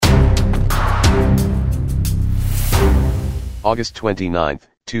August 29,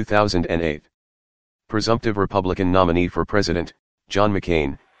 2008. Presumptive Republican nominee for president, John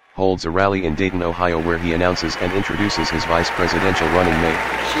McCain, holds a rally in Dayton, Ohio where he announces and introduces his vice presidential running mate.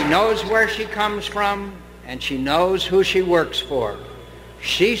 She knows where she comes from, and she knows who she works for.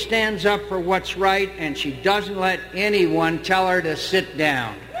 She stands up for what's right, and she doesn't let anyone tell her to sit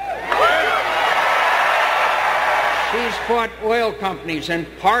down. She's fought oil companies and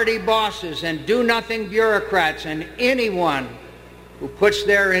party bosses and do-nothing bureaucrats and anyone who puts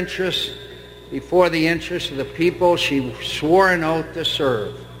their interests before the interests of the people she swore an oath to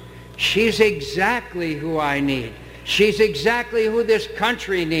serve. She's exactly who I need. She's exactly who this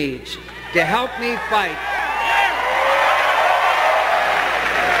country needs to help me fight.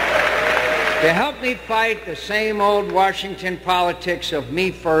 To help me fight the same old Washington politics of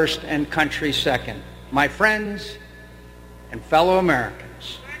me first and country second. My friends and fellow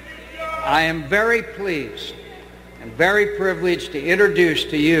Americans, I am very pleased and very privileged to introduce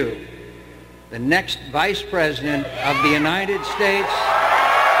to you the next Vice President of the United States,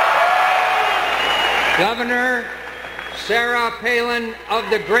 Governor Sarah Palin of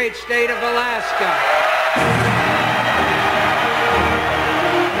the great state of Alaska.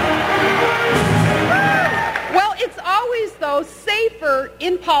 It's always, though, safer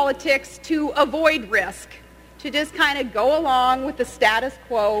in politics to avoid risk, to just kind of go along with the status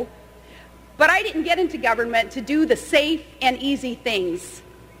quo. But I didn't get into government to do the safe and easy things.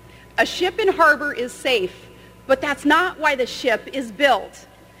 A ship in harbor is safe, but that's not why the ship is built.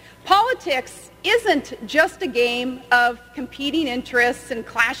 Politics isn't just a game of competing interests and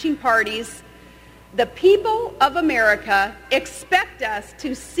clashing parties. The people of America expect us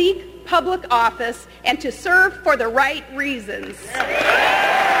to seek public office and to serve for the right reasons.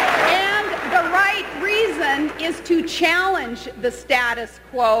 And the right reason is to challenge the status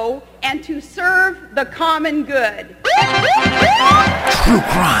quo and to serve the common good. True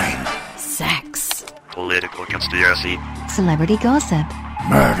crime. Sex. Political conspiracy. Celebrity gossip.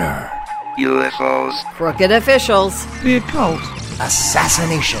 Murder. UFOs. Crooked officials. The occult.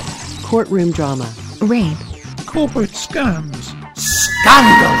 Assassination. Courtroom drama. Rape. Corporate scams.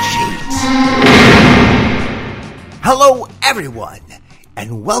 Scandal Sheets. Hello, everyone,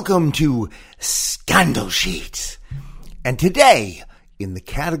 and welcome to Scandal Sheets. And today, in the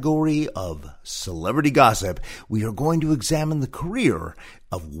category of celebrity gossip, we are going to examine the career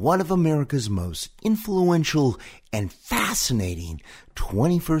of one of America's most influential and fascinating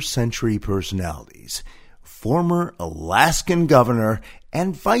 21st century personalities, former Alaskan governor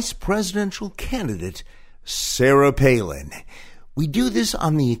and vice presidential candidate Sarah Palin. We do this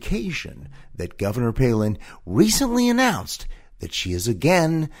on the occasion that Governor Palin recently announced that she is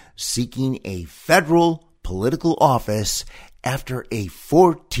again seeking a federal political office after a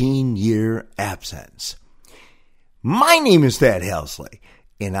 14-year absence. My name is Thad Helsley,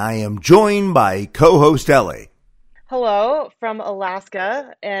 and I am joined by co-host Ellie. Hello from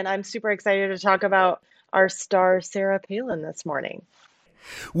Alaska, and I'm super excited to talk about our star Sarah Palin this morning.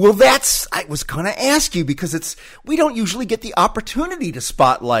 Well, I was going to ask you because we don't usually get the opportunity to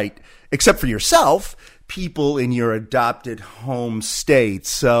spotlight, except for yourself, people in your adopted home state.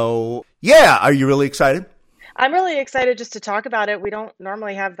 So, yeah, are you really excited? I'm really excited just to talk about it. We don't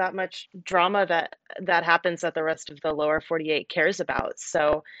normally have that much drama that happens that the rest of the lower 48 cares about.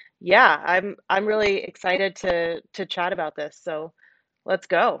 So, yeah, I'm really excited to chat about this. So, let's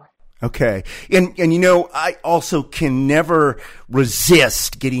go. Okay. And I also can never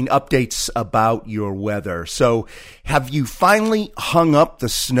resist getting updates about your weather. So have you finally hung up the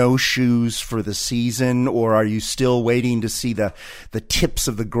snowshoes for the season, or are you still waiting to see the tips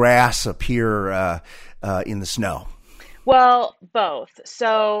of the grass appear in the snow? Well, both.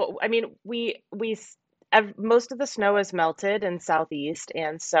 So, I mean, most of the snow is melted in Southeast,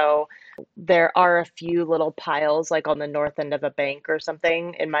 and so there are a few little piles, like on the north end of a bank or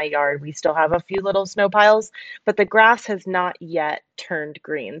something. In my yard, we still have a few little snow piles, but the grass has not yet turned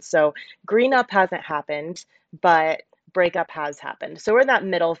green. So green up hasn't happened, but breakup has happened. So we're in that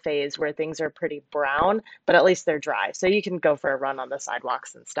middle phase where things are pretty brown, but at least they're dry. So you can go for a run on the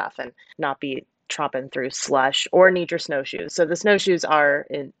sidewalks and stuff and not be tromping through slush or need your snowshoes. So the snowshoes are,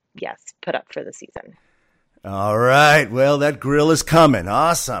 put up for the season. All right. Well, that grill is coming.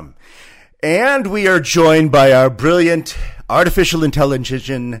 Awesome. And we are joined by our brilliant artificial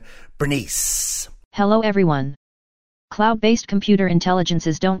intelligence, Bernice. Hello, everyone. Cloud-based computer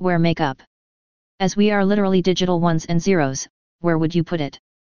intelligences don't wear makeup. As we are literally digital ones and zeros, where would you put it?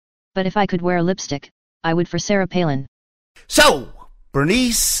 But if I could wear lipstick, I would for Sarah Palin. So,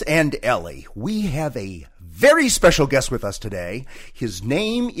 Bernice and Ellie, we have a very special guest with us today. His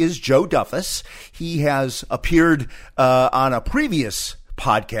name is Joe Duffus. He has appeared on a previous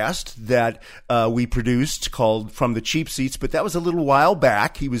podcast that we produced called From the Cheap Seats, but that was a little while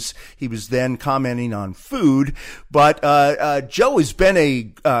back. He was then commenting on food, but Joe has been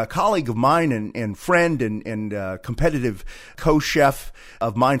a colleague of mine and friend and competitive co-chef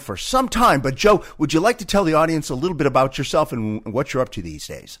of mine for some time. But Joe, would you like to tell the audience a little bit about yourself and what you're up to these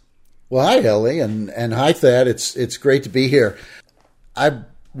days? Well, hi, Ellie, and hi, Thad. It's great to be here. I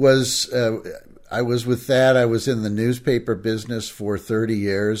was with Thad. I was in the newspaper business for 30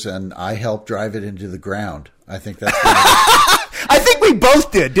 years, and I helped drive it into the ground. I think that's I think we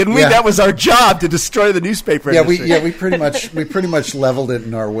both did, didn't we? Yeah. That was our job, to destroy the newspaper industry. We pretty much leveled it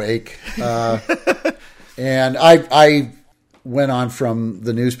in our wake. And I went on from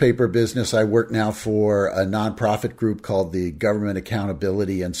the newspaper business. I work now for a nonprofit group called the Government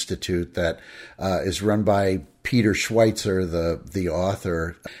Accountability Institute that is run by Peter Schweitzer, the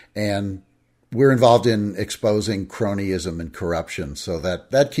author, and we're involved in exposing cronyism and corruption, so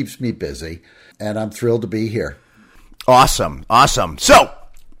that keeps me busy, and I'm thrilled to be here. Awesome. So,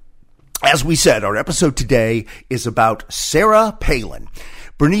 as we said, our episode today is about Sarah Palin.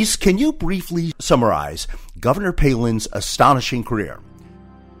 Bernice, can you briefly summarize Governor Palin's astonishing career?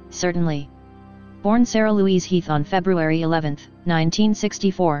 Certainly. Born Sarah Louise Heath on February 11,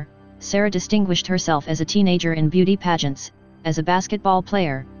 1964, Sarah distinguished herself as a teenager in beauty pageants, as a basketball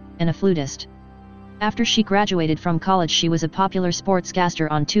player, and a flutist. After she graduated from college, she was a popular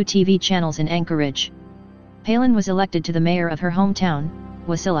sportscaster on 2 TV channels in Anchorage. Palin was elected to the mayor of her hometown,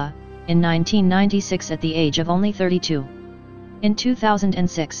 Wasilla, in 1996 at the age of only 32. In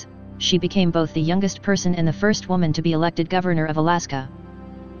 2006, she became both the youngest person and the first woman to be elected governor of Alaska.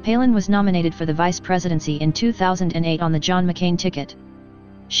 Palin was nominated for the vice presidency in 2008 on the John McCain ticket.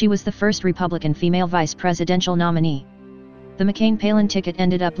 She was the first Republican female vice presidential nominee. The McCain-Palin ticket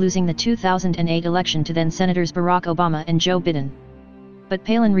ended up losing the 2008 election to then-Senators Barack Obama and Joe Biden. But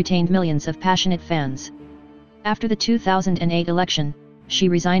Palin retained millions of passionate fans. After the 2008 election, she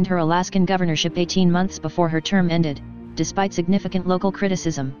resigned her Alaskan governorship 18 months before her term ended, despite significant local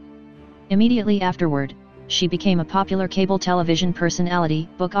criticism. Immediately afterward, she became a popular cable television personality,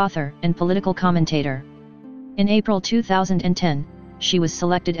 book author, and political commentator. In April 2010, she was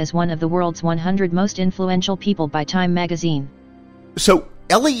selected as one of the world's 100 most influential people by Time magazine. So,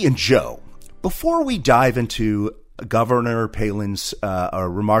 Ellie and Joe, before we dive into Governor Palin's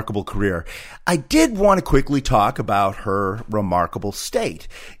remarkable career, I did want to quickly talk about her remarkable state,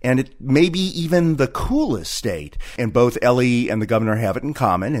 and it may be even the coolest state. And both Ellie and the governor have it in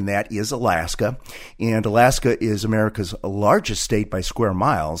common, and that is Alaska. And Alaska is America's largest state by square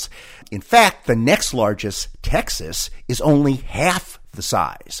miles. In fact, the next largest, Texas, is only half the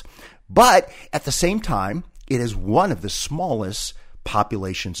size. But at the same time, it is one of the smallest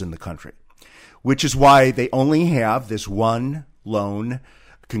populations in the country, which is why they only have this one lone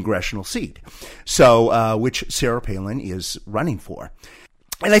congressional seat, so which Sarah Palin is running for.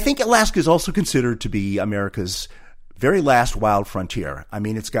 And I think Alaska is also considered to be America's very last wild frontier. I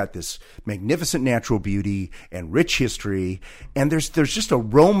mean, it's got this magnificent natural beauty and rich history, and there's just a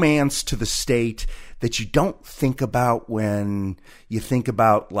romance to the state that you don't think about when you think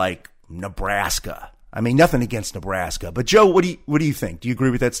about, like, Nebraska. I mean, nothing against Nebraska, but Joe, what do you think? Do you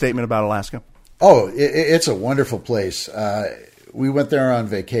agree with that statement about Alaska? Oh, it's a wonderful place. We went there on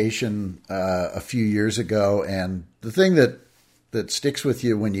vacation a few years ago, and the thing that sticks with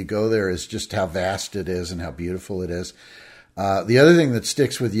you when you go there is just how vast it is and how beautiful it is. The other thing that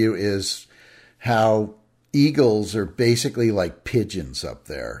sticks with you is how eagles are basically like pigeons up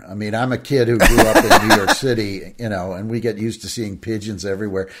there. I mean, I'm a kid who grew up in New York City, and we get used to seeing pigeons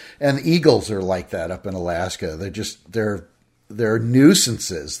everywhere. And the eagles are like that up in Alaska. They're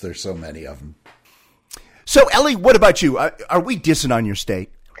nuisances. There's so many of them. So, Ellie, what about you? Are we dissing on your state?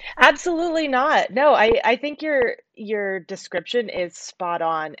 Absolutely not. No, I think your description is spot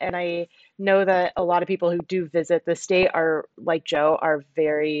on. And I know that a lot of people who do visit the state are, like Joe, are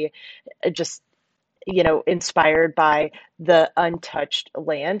very just, inspired by the untouched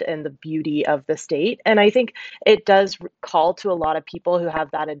land and the beauty of the state. And I think it does call to a lot of people who have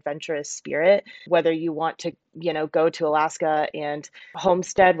that adventurous spirit, whether you want to, go to Alaska and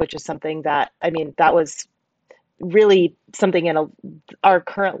homestead, which is something that, that was really something in our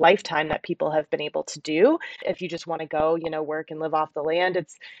current lifetime that people have been able to do. If you just want to go, work and live off the land,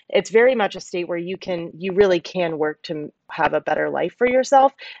 it's very much a state where you really can work to have a better life for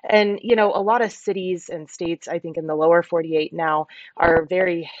yourself. And, a lot of cities and states, I think in the lower 48 now, are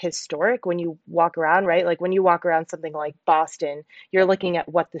very historic when you walk around, right? Like when you walk around something like Boston, you're looking at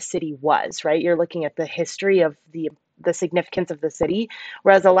what the city was, right? You're looking at the history of the significance of the city,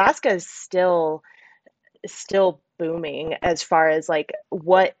 whereas Alaska is still booming as far as like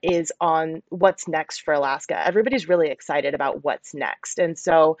what's next for Alaska. Everybody's really excited about what's next. And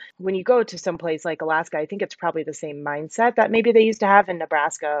so when you go to some place like Alaska, I think it's probably the same mindset that maybe they used to have in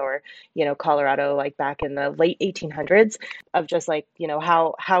Nebraska or, Colorado, like back in the late 1800s, of just like,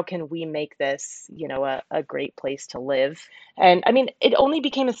 how can we make this, a great place to live? And I mean, it only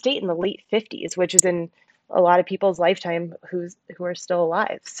became a state in the late 50s, which is in a lot of people's lifetime who are still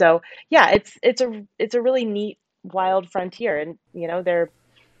alive. So yeah, it's a really neat, wild frontier, and there are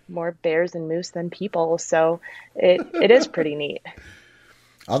more bears and moose than people, so it is pretty neat.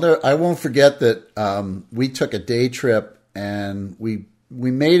 I won't forget that we took a day trip and we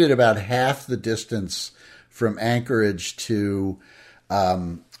made it about half the distance from Anchorage to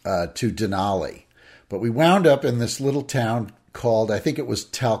Denali, but we wound up in this little town called, I think it was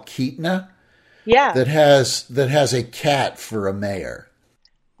Talkeetna. Yeah. That has a cat for a mayor.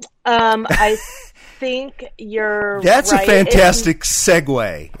 I think That's right. a fantastic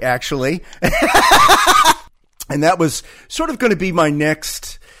segue, actually. And that was sort of going to be my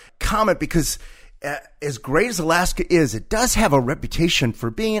next comment, because as great as Alaska is, it does have a reputation for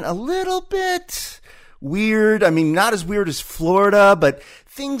being a little bit weird. I mean, not as weird as Florida, but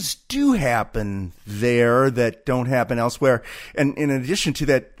things do happen there that don't happen elsewhere. And in addition to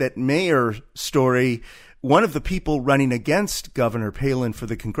that mayor story, one of the people running against Governor Palin for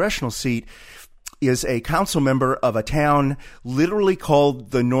the congressional seat is a council member of a town literally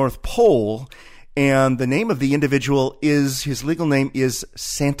called the North Pole. And the name of the individual his legal name is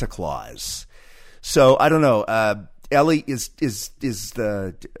Santa Claus. So I don't know, Ellie, is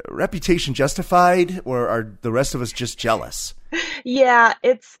the reputation justified, or are the rest of us just jealous? Yeah,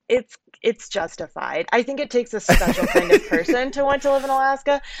 it's justified. I think it takes a special kind of person to want to live in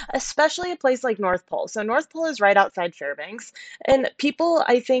Alaska, especially a place like North Pole. So North Pole is right outside Fairbanks, and people,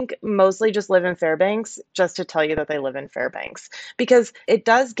 I think, mostly just live in Fairbanks just to tell you that they live in Fairbanks, because it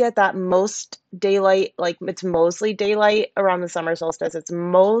does get that most daylight, like it's mostly daylight around the summer solstice. It's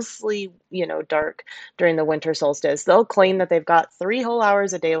mostly, dark during the winter solstice. They'll claim that they've got 3 whole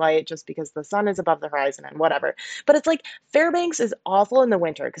hours of daylight just because the sun is above the horizon and whatever. But it's like Fairbanks is awful in the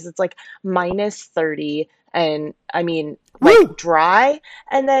winter because it's like minus 30 and I mean like dry,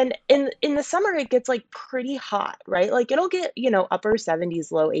 and then in the summer it gets like pretty hot, right? Like it'll get upper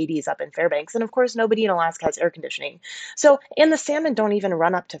 70s, low 80s up in Fairbanks, and of course nobody in Alaska has air conditioning, so and the salmon don't even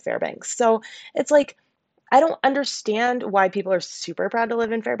run up to Fairbanks. So it's like I don't understand why people are super proud to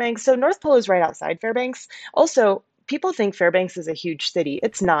live in Fairbanks. So North Pole is right outside Fairbanks. Also, people think Fairbanks is a huge city.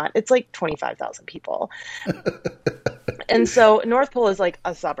 It's not. It's like 25,000 people. And so North Pole is like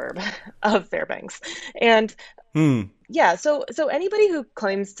a suburb of Fairbanks. And yeah, so anybody who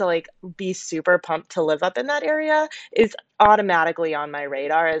claims to like be super pumped to live up in that area is automatically on my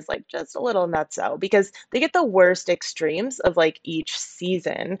radar as like just a little nutso, because they get the worst extremes of like each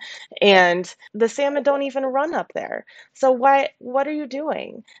season, and the salmon don't even run up there. So what are you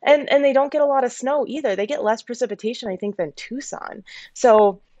doing? And they don't get a lot of snow either. They get less precipitation, I think, than Tucson.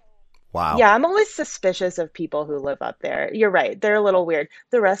 So wow. Yeah, I'm always suspicious of people who live up there. You're right. They're a little weird.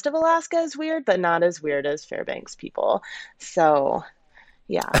 The rest of Alaska is weird, but not as weird as Fairbanks people. So,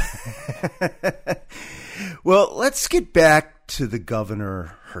 yeah. Well, let's get back to the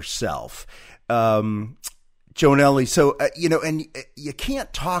governor herself. Joan Ellie. So, and you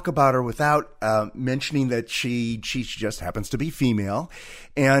can't talk about her without mentioning that she just happens to be female.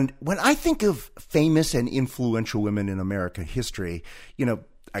 And when I think of famous and influential women in American history,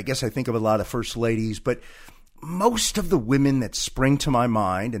 I guess I think of a lot of first ladies, but most of the women that spring to my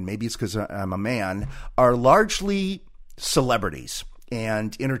mind, and maybe it's because I'm a man, are largely celebrities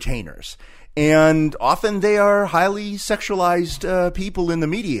and entertainers. And often they are highly sexualized people in the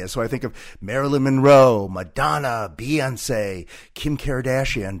media. So I think of Marilyn Monroe, Madonna, Beyonce, Kim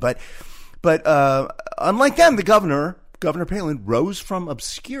Kardashian. But unlike them, Governor Palin rose from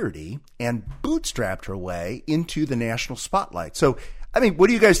obscurity and bootstrapped her way into the national spotlight. So, I mean, what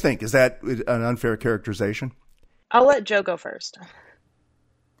do you guys think? Is that an unfair characterization? I'll let Joe go first.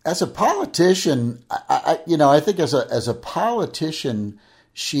 As a politician, I think as a politician,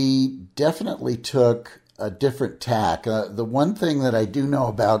 she definitely took a different tack. The one thing that I do know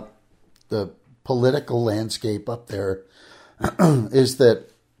about the political landscape up there is that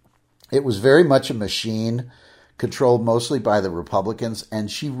it was very much a machine controlled mostly by the Republicans, and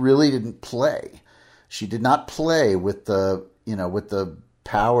she really didn't play. She did not play with the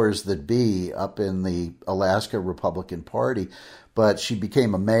powers that be up in the Alaska Republican Party, but she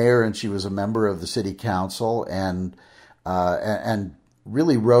became a mayor and she was a member of the city council and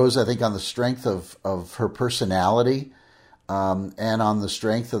really rose, I think, on the strength of her personality and on the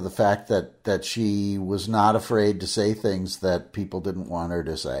strength of the fact that she was not afraid to say things that people didn't want her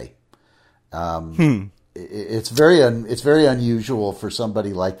to say. It's very unusual for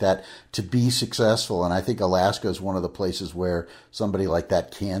somebody like that to be successful, and I think Alaska is one of the places where somebody like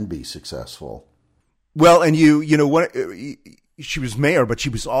that can be successful. Well, and she was mayor, but she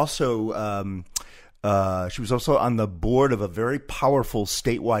was also on the board of a very powerful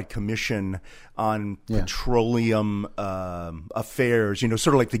statewide commission on petroleum affairs, sort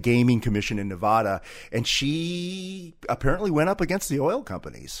of like the gaming commission in Nevada, and she apparently went up against the oil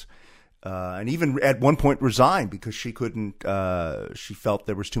companies. And even at one point resigned because she couldn't. She felt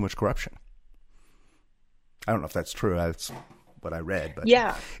there was too much corruption. I don't know if that's true. That's what I read. But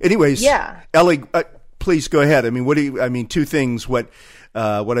anyways, Ellie, please go ahead. I mean, two things. What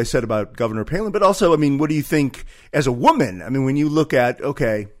I said about Governor Palin, but also, I mean, what do you think as a woman? I mean, when you look at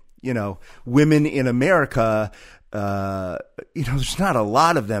women in America, there's not a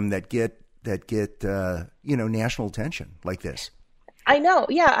lot of them that get national attention like this. I know.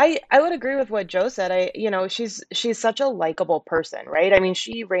 Yeah, I would agree with what Joe said. She's such a likable person, right? I mean,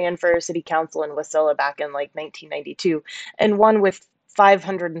 she ran for city council in Wasilla back in like 1992 and won with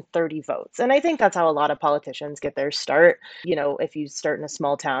 530 votes. And I think that's how a lot of politicians get their start. If you start in a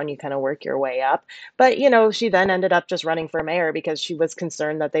small town, you kind of work your way up. But, she then ended up just running for mayor because she was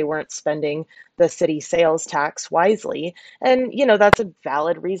concerned that they weren't spending the city sales tax wisely. And, that's a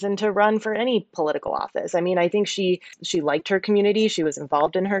valid reason to run for any political office. I mean, I think she liked her community. She was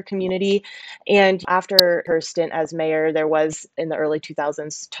involved in her community. And after her stint as mayor, there was in the early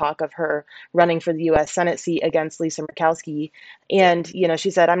 2000s talk of her running for the U.S. Senate seat against Lisa Murkowski. And, she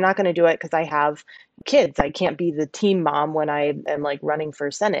said, I'm not going to do it because I have kids. I can't be the team mom when I am like running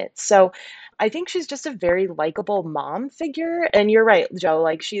for Senate. So I think she's just a very likable mom figure. And you're right, Joe,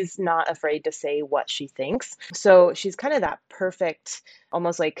 like she's not afraid to say what she thinks. So she's kind of that perfect,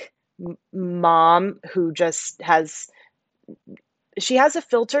 almost like mom who just she has a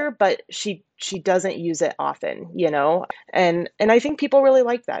filter, but she doesn't use it often, and I think people really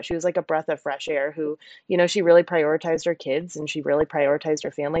liked that. She was like a breath of fresh air who, she really prioritized her kids and she really prioritized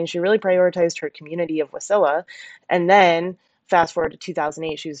her family and she really prioritized her community of Wasilla. And then fast forward to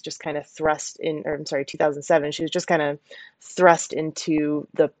 2008, she was just kind of 2007, she was just kind of thrust into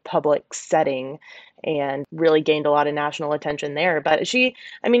the public setting and really gained a lot of national attention there. But she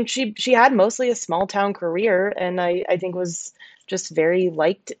had mostly a small town career and I think was just very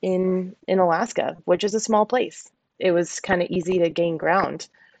liked in Alaska, which is a small place. It was kind of easy to gain ground.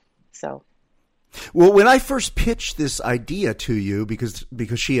 So. Well, when I first pitched this idea to you, because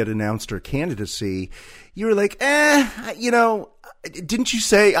she had announced her candidacy, you were like, didn't you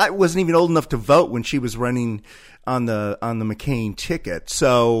say I wasn't even old enough to vote when she was running on the McCain ticket?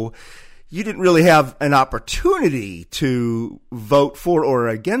 So you didn't really have an opportunity to vote for or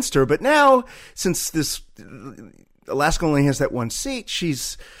against her. But now, since this Alaska only has that one seat,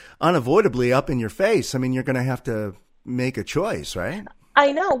 she's unavoidably up in your face. I mean, you're going to have to make a choice, right?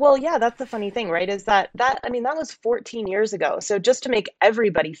 I know. Well, yeah, that's the funny thing, right? Is that was 14 years ago. So just to make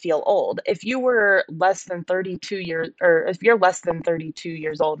everybody feel old, if you were less than 32 years, or if you're less than 32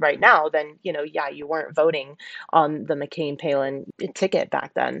 years old right now, then, you weren't voting on the McCain-Palin ticket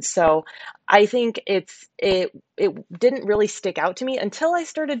back then. So I think it didn't really stick out to me until I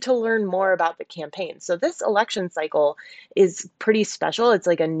started to learn more about the campaign. So this election cycle is pretty special. It's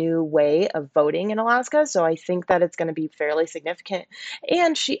like a new way of voting in Alaska. So I think that it's going to be fairly significant.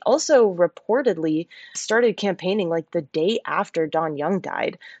 And she also reportedly started campaigning like the day after Don Young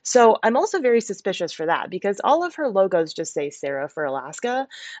died. So I'm also very suspicious for that because all of her logos just say Sarah for Alaska.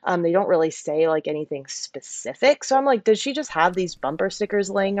 They don't really say like anything specific. So I'm like, does she just have these bumper stickers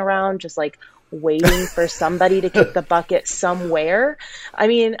laying around just like waiting for somebody to kick the bucket somewhere? I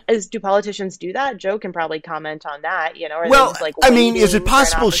mean, do politicians do that? Joe can probably comment on that, is it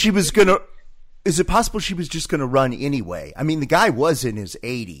possible she was just going to run anyway? I mean, the guy was in his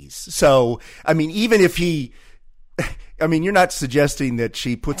 80s. So, I mean, even if you're not suggesting that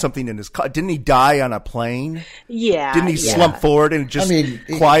she put something in his car. Didn't he die on a plane? Yeah. Didn't he slump forward and just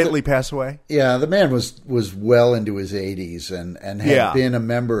quietly pass away? Yeah, the man was well into his 80s and had been a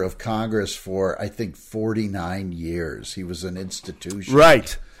member of Congress for, I think, 49 years. He was an institution.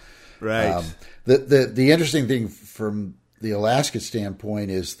 Right. Right. The interesting thing from the Alaska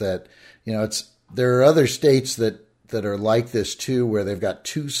standpoint is that, there are other states that are like this too, where they've got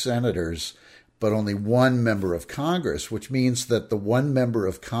 2 senators, but only 1 member of Congress, which means that the 1 member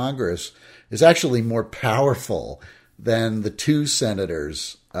of Congress is actually more powerful than the 2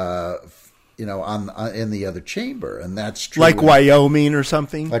 senators, in the other chamber. And that's true. Like Wyoming or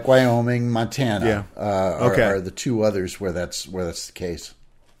something? Like Wyoming, Montana, Okay. are the 2 others where that's the case.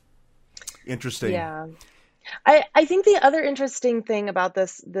 Interesting. Yeah. I think the other interesting thing about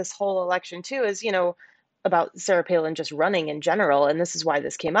this whole election too is, about Sarah Palin just running in general, and this is why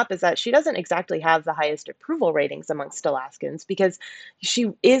this came up, is that she doesn't exactly have the highest approval ratings amongst Alaskans, because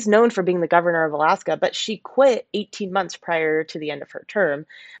she is known for being the governor of Alaska, but she quit 18 months prior to the end of her term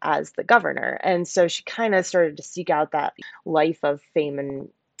as the governor. And so she kind of started to seek out that life of fame and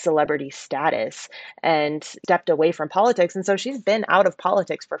celebrity status and stepped away from politics. And so she's been out of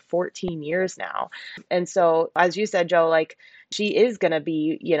politics for 14 years now. And so, as you said, Joe, like, she is going to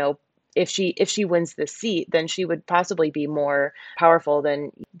be, if she wins this seat, then she would possibly be more powerful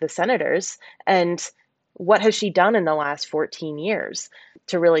than the senators. And what has she done in the last 14 years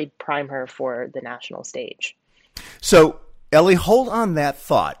to really prime her for the national stage? So, Ellie, hold on that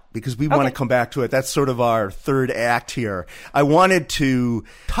thought, because we want to come back to it. That's sort of our third act here. I wanted to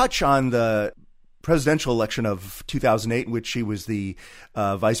touch on the presidential election of 2008, in which she was the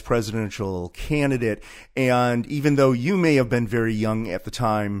vice presidential candidate. And even though you may have been very young at the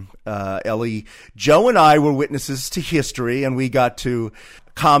time, Ellie, Joe and I were witnesses to history, and we got to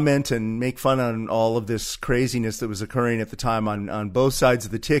comment and make fun on all of this craziness that was occurring at the time on both sides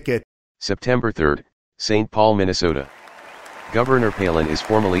of the ticket. September 3rd, St. Paul, Minnesota. Governor Palin is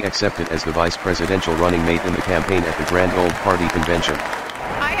formally accepted as the vice presidential running mate in the campaign at the Grand Old Party Convention.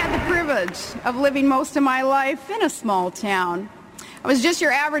 I had the privilege of living most of my life in a small town. I was just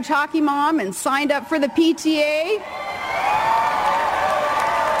your average hockey mom and signed up for the PTA.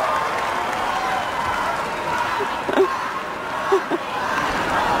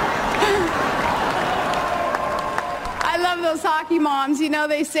 I love those hockey moms.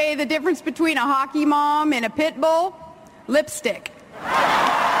 They say the difference between a hockey mom and a pit bull: lipstick.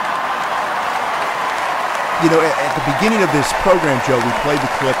 At the beginning of this program, Joe, we played the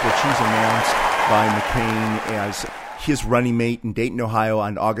clip where she's announced by McCain as his running mate in Dayton, Ohio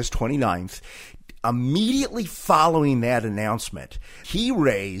on August 29th. Immediately following that announcement, he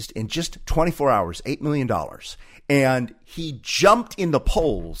raised in just 24 hours $8 million. And he jumped in the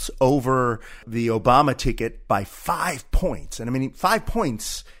polls over the Obama ticket by 5 points. And 5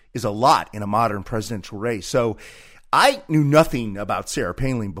 points is a lot in a modern presidential race. So I knew nothing about Sarah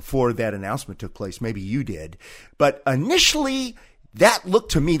Palin before that announcement took place. Maybe you did. But initially, that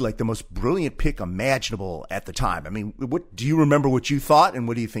looked to me like the most brilliant pick imaginable at the time. What do you remember what you thought, and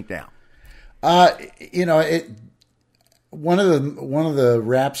what do you think now? One of the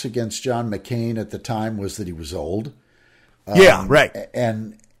raps against John McCain at the time was that he was old. Yeah, right.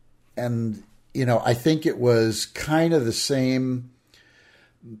 And I think it was kind of the same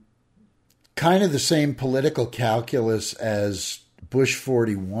political calculus as Bush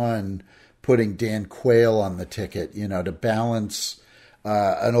 41 putting Dan Quayle on the ticket, to balance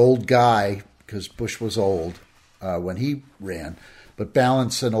an old guy, because Bush was old when he ran, but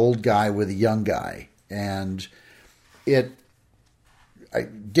balance an old guy with a young guy. And Dan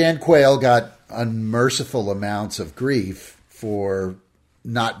Quayle got unmerciful amounts of grief for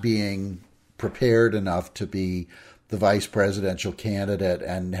not being prepared enough to be the vice presidential candidate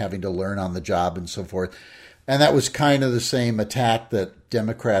and having to learn on the job and so forth. And that was kind of the same attack that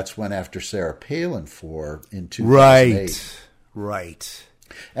Democrats went after Sarah Palin for in 2008. Right.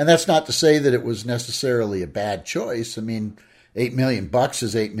 And that's not to say that it was necessarily a bad choice. $8 million is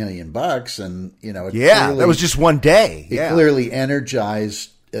 $8 million, and clearly, that was just one day. It clearly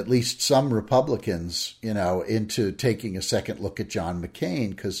energized at least some Republicans, into taking a second look at John McCain,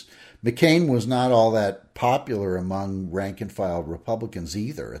 because McCain was not all that popular among rank and file Republicans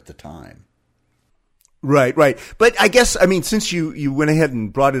either at the time. Right. But I guess, since you went ahead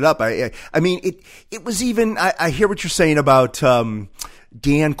and brought it up, it was even, I hear what you're saying about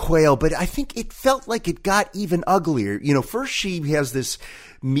Dan Quayle, but I think it felt like it got even uglier. First she has this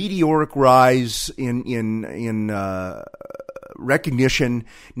meteoric rise in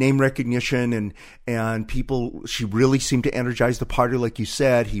name recognition, and people, she really seemed to energize the party, like you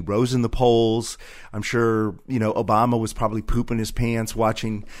said. He rose in the polls. I'm sure, Obama was probably pooping his pants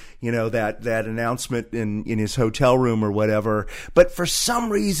watching, that announcement in his hotel room or whatever. But for some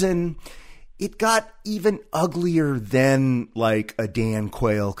reason, it got even uglier than like a Dan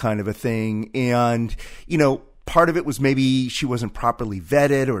Quayle kind of a thing. And, part of it was maybe she wasn't properly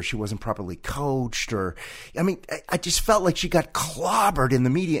vetted or she wasn't properly coached, or, I mean, I just felt like she got clobbered in the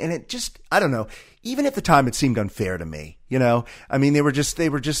media, and it just, I don't know. Even at the time, it seemed unfair to me, you know? I mean, they were just,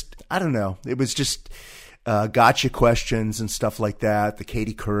 I don't know. It was just gotcha questions and stuff like that. The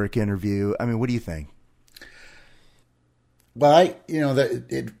Katie Couric interview. I mean, what do you think? Well,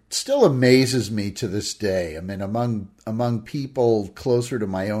 it still amazes me to this day. I mean, among people closer to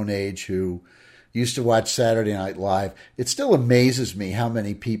my own age who used to watch Saturday Night Live, it still amazes me how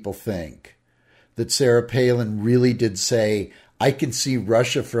many people think that Sarah Palin really did say, "I can see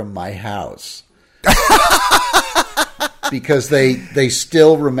Russia from my house." Because they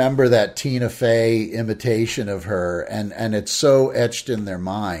still remember that Tina Fey imitation of her, and it's so etched in their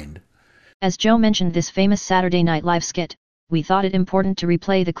mind. As Joe mentioned this famous Saturday Night Live skit, we thought it important to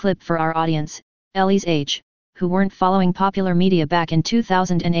replay the clip for our audience, Ellie's age, who weren't following popular media back in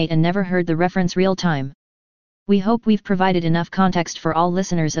 2008 and never heard the reference real time. We hope we've provided enough context for all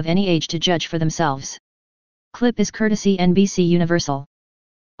listeners of any age to judge for themselves. Clip is courtesy NBC Universal.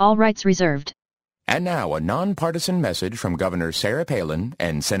 All rights reserved. And now a nonpartisan message from Governor Sarah Palin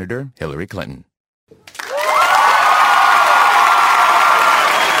and Senator Hillary Clinton.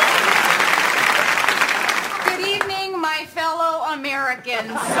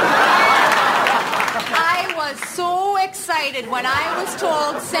 Americans. I was so excited when I was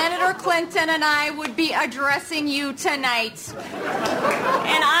told Senator Clinton and I would be addressing you tonight.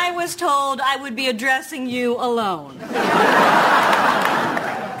 And I was told I would be addressing you alone.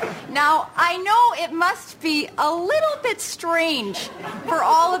 Now, I know it must be a little bit strange for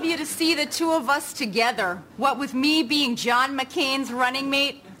all of you to see the two of us together, what with me being John McCain's running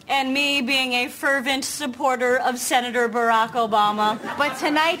mate, and me being a fervent supporter of Senator Barack Obama. But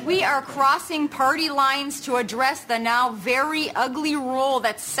tonight we are crossing party lines to address the now very ugly role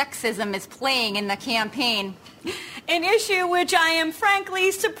that sexism is playing in the campaign. An issue which I am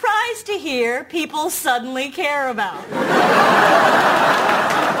frankly surprised to hear people suddenly care about.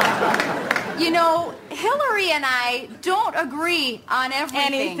 You know, Hillary and I don't agree on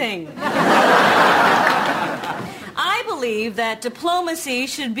everything. I believe that diplomacy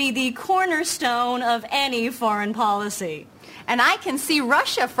should be the cornerstone of any foreign policy. And I can see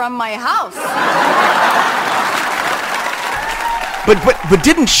Russia from my house. But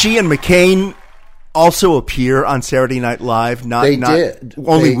didn't she and McCain also appear on Saturday Night Live? They did.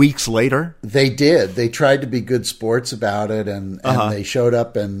 Only weeks later? They did. They tried to be good sports about it, and they showed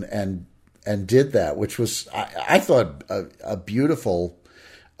up and did that, which was, I thought, a beautiful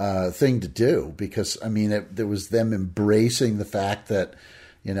thing to do, because I mean, there was them embracing the fact that,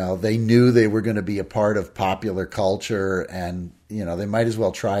 you know, they knew they were going to be a part of popular culture, and, you know, they might as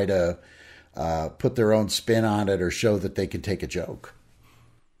well try to put their own spin on it or show that they can take a joke.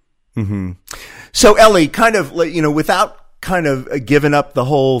 Mm-hmm. So Ellie, kind of, you know, without kind of giving up the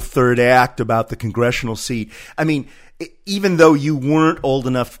whole third act about the congressional seat, I mean, even though you weren't old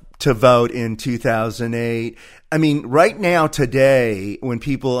enough to vote in 2008, I mean, right now, today, when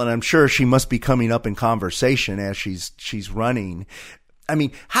people, and I'm sure she must be coming up in conversation as she's running, I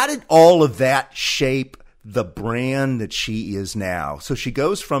mean, how did all of that shape the brand that she is now? So she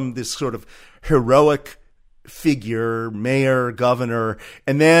goes from this sort of heroic figure, mayor, governor,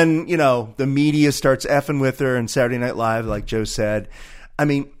 and then, you know, the media starts effing with her and Saturday Night Live, like Joe said. I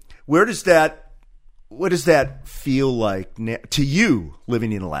mean, what does that feel like to you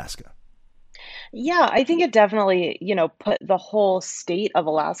living in Alaska? Yeah, I think it definitely, you know, put the whole state of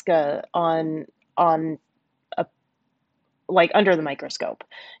Alaska on a, like, under the microscope.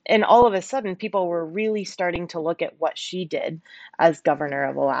 And all of a sudden, people were really starting to look at what she did as governor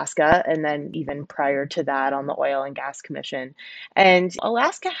of Alaska, and then even prior to that on the Oil and Gas Commission. And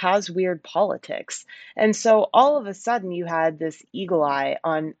Alaska has weird politics. And so all of a sudden, you had this eagle eye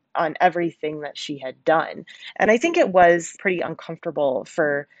on everything that she had done. And I think it was pretty uncomfortable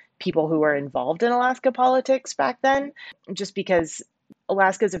for people who were involved in Alaska politics back then, just because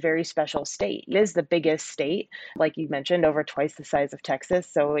Alaska is a very special state. It is the biggest state, like you mentioned, over twice the size of Texas.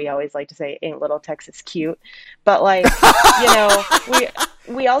 So we always like to say, ain't little Texas cute. But, like, you know,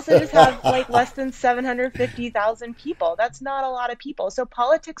 we also just have like less than 750,000 people. That's not a lot of people. So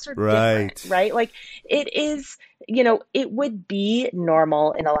politics are different, right? Like, it is, you know, it would be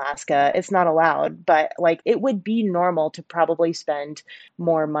normal in Alaska. It's not allowed, but like, it would be normal to probably spend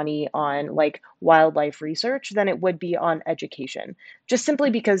more money on like wildlife research than it would be on education, just simply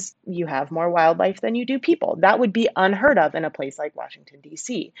because you have more wildlife than you do people. That would be unheard of in a place like Washington,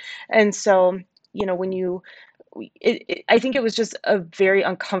 D.C. And so, you know, when you, I think it was just a very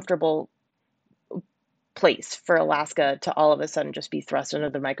uncomfortable place for Alaska to all of a sudden just be thrust under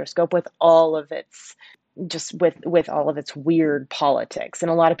the microscope with all of its just with all of its weird politics,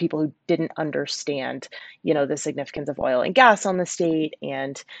 and a lot of people who didn't understand, the significance of oil and gas on the state,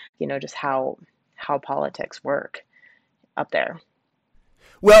 and, just how politics work up there.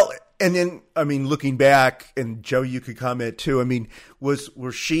 Well, and then, looking back, and Joe, you could comment too.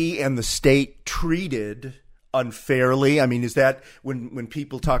 Were she and the state treated unfairly? Is that when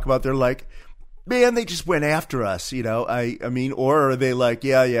people talk about, they're like, man, they just went after us, or are they like,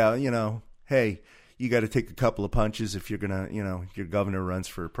 yeah, hey, you got to take a couple of punches if you're gonna, your governor runs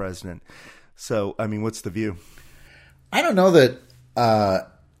for president. So, what's the view? I don't know that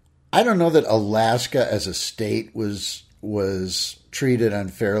Alaska as a state was treated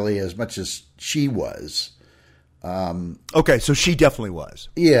unfairly as much as she was. Okay, so she definitely was.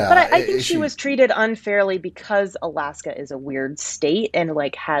 Yeah. But I think she was treated unfairly because Alaska is a weird state and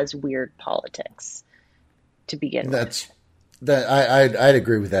has weird politics to begin with. I'd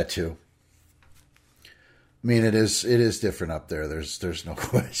agree with that too. It is different up there. There's no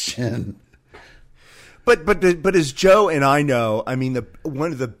question. But as Joe and I know,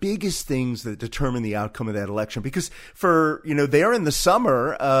 one of the biggest things that determined the outcome of that election, because for, there in the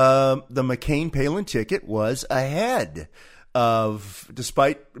summer, the McCain-Palin ticket was ahead of,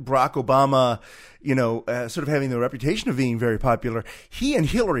 despite Barack Obama, sort of having the reputation of being very popular, he and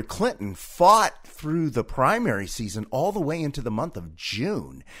Hillary Clinton fought through the primary season all the way into the month of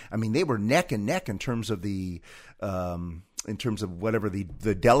June. They were neck and neck in terms of whatever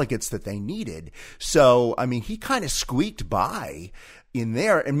the delegates that they needed. So, he kind of squeaked by in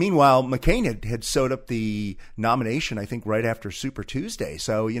there. And meanwhile, McCain had sewed up the nomination, I think, right after Super Tuesday.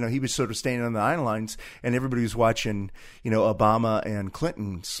 So, he was sort of standing on the sidelines and everybody was watching, Obama and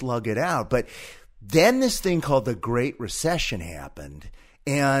Clinton slug it out. But then this thing called the Great Recession happened.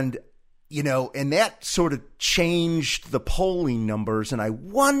 And that sort of changed the polling numbers. And I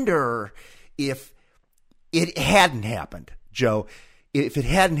wonder if it hadn't happened, Joe, if it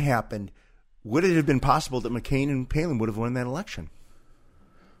hadn't happened, would it have been possible that McCain and Palin would have won that election?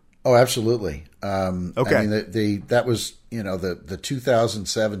 Oh, absolutely. Okay. That was, the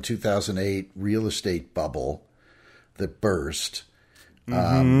 2007, 2008 real estate bubble that burst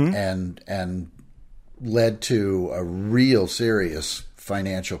and led to a real serious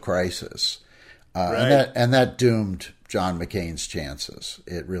financial crisis. Right. And that doomed John McCain's chances.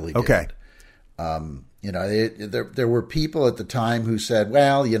 It really did. Okay. There were people at the time who said,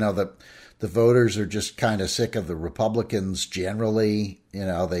 well, the voters are just kind of sick of the Republicans generally.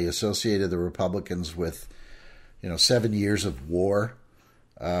 They associated the Republicans with, 7 years of war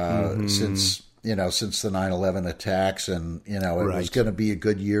since the 9/11 attacks. And, it was going to be a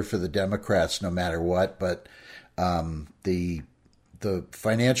good year for the Democrats no matter what. But the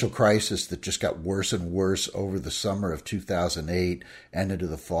financial crisis that just got worse and worse over the summer of 2008 and into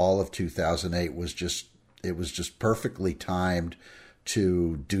the fall of 2008 was just perfectly timed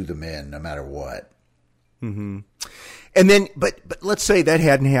to do them in no matter what. Mm-hmm. And then, but let's say that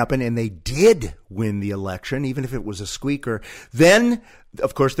hadn't happened and they did win the election, even if it was a squeaker. Then,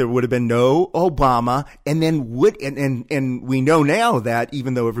 of course, there would have been no Obama, and then and we know now that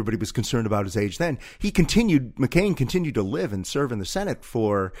even though everybody was concerned about his age then, McCain continued to live and serve in the Senate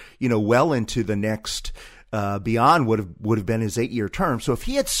for, well into the next, beyond would have been his 8-year term. So if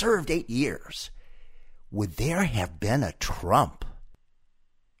he had served 8 years, would there have been a Trump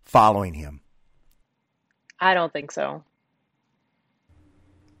following him? I don't think so.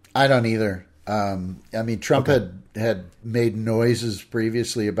 I don't either. Trump had made noises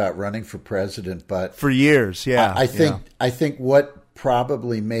previously about running for president, but for years, yeah. I think what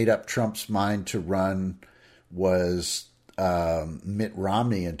probably made up Trump's mind to run was Mitt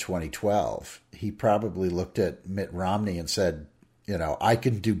Romney in 2012. He probably looked at Mitt Romney and said, I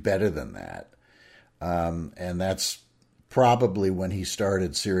can do better than that. And that's probably when he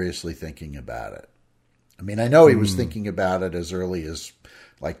started seriously thinking about it. I know he was thinking about it as early as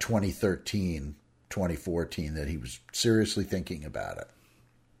like 2013, 2014, that he was seriously thinking about it.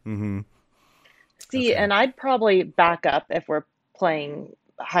 Mm-hmm. See, and I'd probably back up if we're playing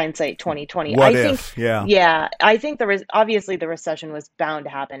hindsight 2020. What if? Yeah, I think obviously the recession was bound to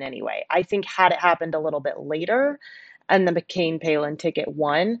happen anyway. I think had it happened a little bit later and the McCain-Palin ticket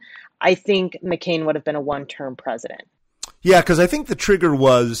won, I think McCain would have been a one-term president. Yeah, because I think the trigger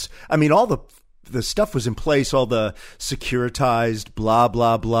was, all the stuff was in place, all the securitized blah,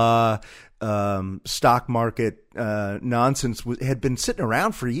 blah, blah, stock market nonsense had been sitting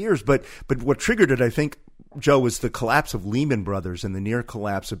around for years. But what triggered it, I think, Joe, was the collapse of Lehman Brothers and the near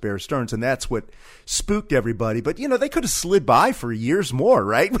collapse of Bear Stearns. And that's what spooked everybody. But, they could have slid by for years more,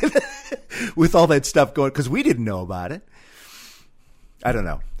 right? With all that stuff going, because we didn't know about it. I don't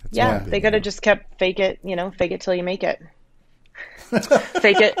know. Yeah, they could have just kept fake it till you make it.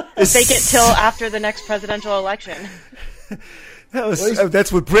 Fake it till after the next presidential election.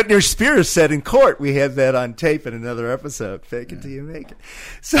 That's what Britney Spears said in court. We had that on tape in another episode. Fake it till you make it.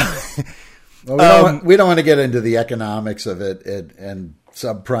 So, well, we don't want to get into the economics of it and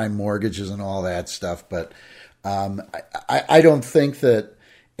subprime mortgages and all that stuff, but I don't think that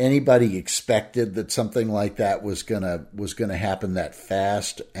anybody expected that something like that was gonna happen that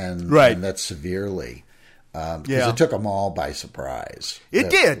fast and that severely. It took them all by surprise. It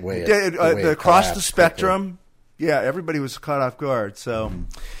did. Across the spectrum. Yeah, everybody was caught off guard. So,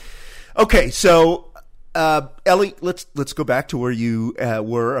 okay, so Ellie, let's go back to where you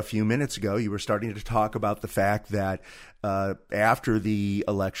were a few minutes ago. You were starting to talk about the fact that after the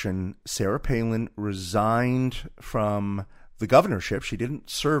election, Sarah Palin resigned from the governorship. She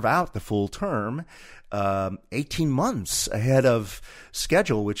didn't serve out the full term, 18 months ahead of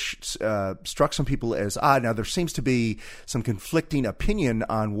schedule, which struck some people as odd. Now, there seems to be some conflicting opinion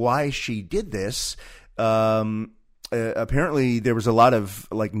on why she did this. Apparently there was a lot of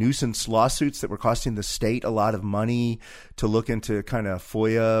nuisance lawsuits that were costing the state a lot of money to look into kind of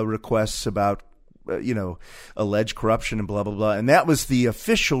FOIA requests about, alleged corruption and blah, blah, blah. And that was the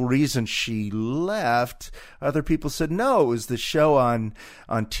official reason she left. Other people said, no, it was the show on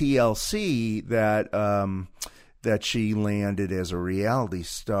TLC that she landed as a reality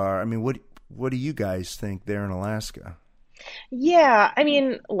star. I mean, what do you guys think there in Alaska? Yeah. I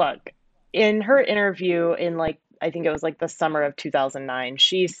mean, look, in her interview in I think it was the summer of 2009,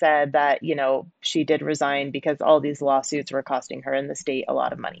 she said that, she did resign because all these lawsuits were costing her and the state a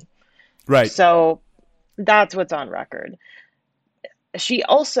lot of money. Right. So that's what's on record. She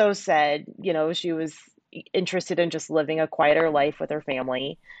also said, she was interested in just living a quieter life with her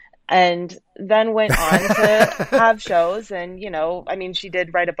family, and then went on to have shows. And, she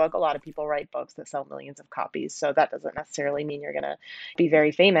did write a book. A lot of people write books that sell millions of copies. So that doesn't necessarily mean you're going to be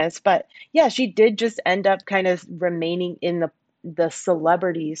very famous. But yeah, she did just end up kind of remaining in the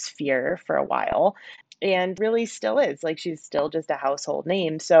celebrity sphere for a while, and really still is. She's still just a household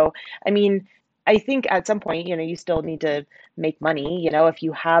name. So, I think at some point, you still need to make money. If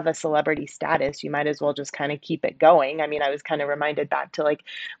you have a celebrity status, you might as well just kind of keep it going. I was kind of reminded back to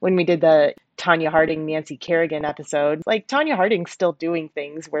when we did the Tonya Harding, Nancy Kerrigan episode. Tonya Harding's still doing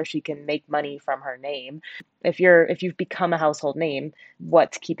things where she can make money from her name. If you've become a household name,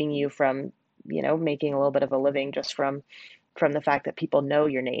 what's keeping you from, making a little bit of a living just from the fact that people know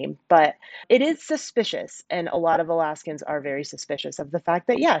your name? But it is suspicious. And a lot of Alaskans are very suspicious of the fact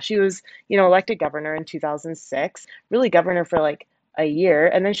that, yeah, she was, elected governor in 2006, really governor for a year.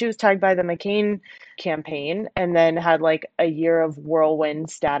 And then she was tagged by the McCain campaign and then had a year of whirlwind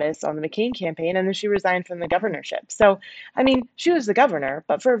status on the McCain campaign. And then she resigned from the governorship. So, she was the governor,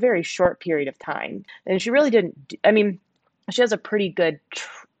 but for a very short period of time. And she really didn't, she has a pretty good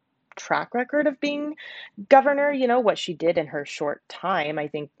track record of being governor. What she did in her short time, I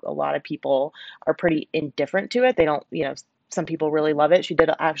think a lot of people are pretty indifferent to it. They don't, some people really love it. She did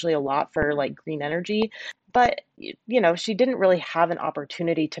actually a lot for green energy, but she didn't really have an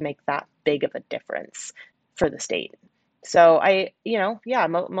opportunity to make that big of a difference for the state. So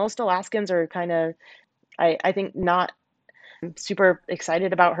most Alaskans are kind of, I think, not super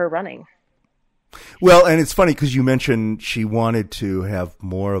excited about her running. Well, and it's funny because you mentioned she wanted to have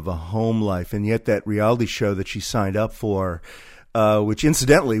more of a home life, and yet that reality show that she signed up for, which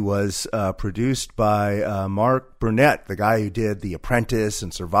incidentally was produced by Mark Burnett, the guy who did The Apprentice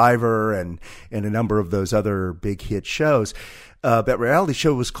and Survivor and a number of those other big hit shows. That reality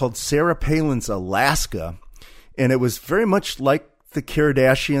show was called Sarah Palin's Alaska, and it was very much like the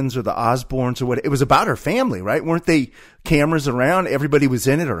Kardashians or the Osbournes or what. It was about her family, right? Weren't they cameras around? Everybody was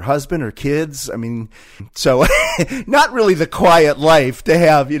in it, her husband, her kids. So not really the quiet life to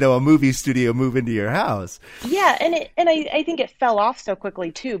have, a movie studio move into your house. Yeah. And I think it fell off so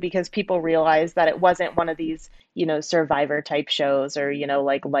quickly too, because people realized that it wasn't one of these, Survivor type shows or,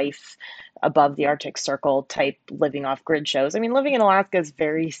 life above the Arctic Circle type living off grid shows. Living in Alaska is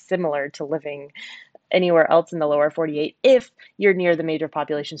very similar to living anywhere else in the lower 48 if you're near the major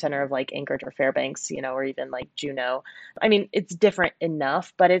population center of Anchorage or Fairbanks, or even Juneau. It's different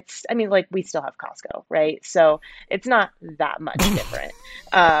enough, but it's, we still have Costco, right? So it's not that much different.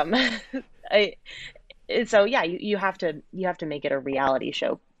 So yeah, you have to make it a reality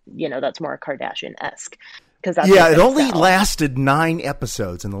show, that's more Kardashian-esque. It only lasted 9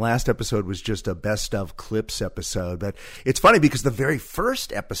 episodes, and the last episode was just a best of clips episode. But it's funny because the very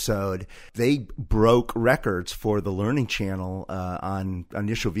first episode, they broke records for the Learning Channel on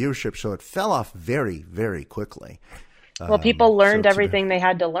initial viewership, so it fell off very, very quickly. Well, people learned so everything they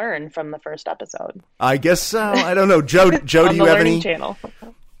had to learn from the first episode. I guess so. I don't know. Joe, do you have any? Channel.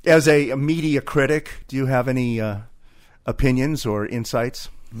 As a media critic, do you have any opinions or insights?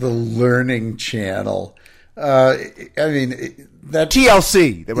 The Learning Channel. I mean, that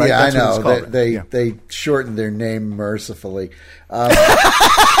TLC, right? Yeah, That's I know. They shortened their name mercifully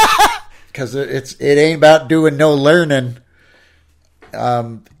because it ain't about doing no learning.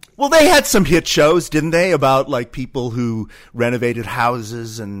 Well, they had some hit shows, didn't they, about like people who renovated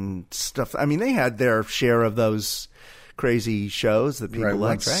houses and stuff. I mean, they had their share of those crazy shows that people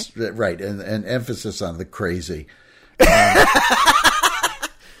liked, right? Right, and emphasis on the crazy.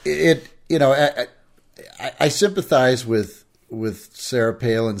 I sympathize with Sarah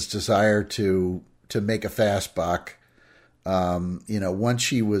Palin's desire to make a fast buck. Once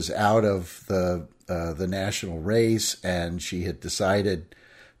she was out of the national race and she had decided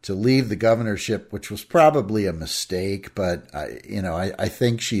to leave the governorship, which was probably a mistake, but I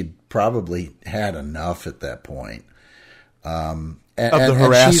think she'd probably had enough at that point. Of the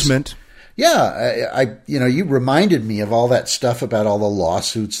harassment. Yeah, you reminded me of all that stuff about all the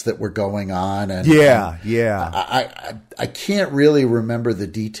lawsuits that were going on, and I can't really remember the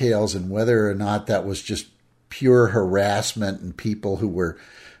details and whether or not that was just pure harassment and people who were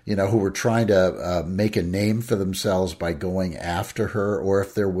trying to make a name for themselves by going after her, or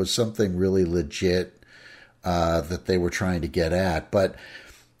if there was something really legit that they were trying to get at. But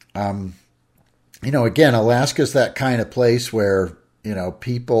again, Alaska's that kind of place where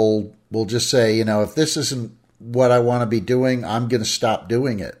people will just say, if this isn't what I want to be doing, I'm going to stop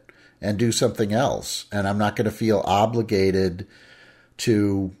doing it and do something else. And I'm not going to feel obligated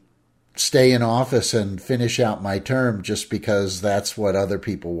to stay in office and finish out my term just because that's what other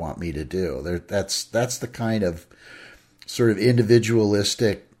people want me to do. That's the kind of sort of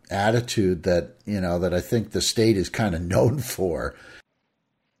individualistic attitude that, that I think the state is kind of known for.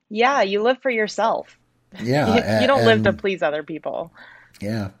 Yeah, you live for yourself. Yeah. You don't live to please other people.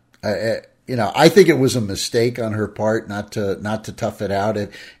 Yeah. I think it was a mistake on her part not to tough it out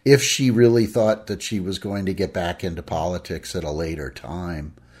if she really thought that she was going to get back into politics at a later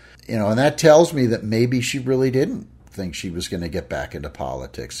time. And that tells me that maybe she really didn't think she was going to get back into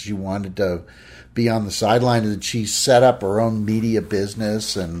politics. She wanted to be on the sideline, and she set up her own media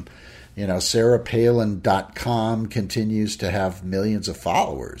business, and sarahpalin.com continues to have millions of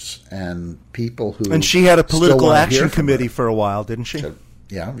followers and people who. And she had a political action committee for a while, didn't she?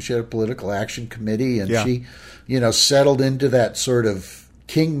 Yeah, she had a political action committee, and she, settled into that sort of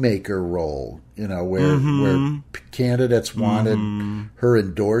kingmaker role, where candidates wanted her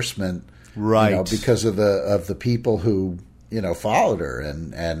endorsement, right? Because of the people who followed her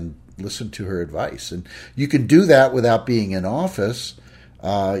and listened to her advice. And you can do that without being in office.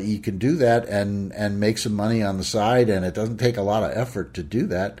 You can do that and make some money on the side, and it doesn't take a lot of effort to do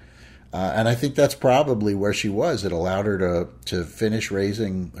that. And I think that's probably where she was. It allowed her to finish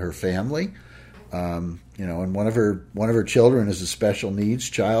raising her family. And one of her children is a special needs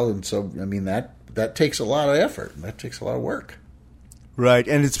child, and so that takes a lot of effort. That takes a lot of work. Right,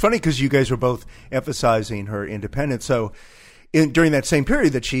 and it's funny because you guys were both emphasizing her independence. So, during that same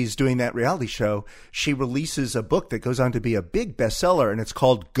period that she's doing that reality show, she releases a book that goes on to be a big bestseller, and it's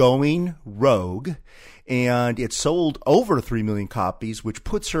called Going Rogue. And it sold over 3 million copies, which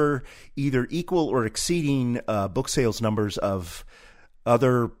puts her either equal or exceeding book sales numbers of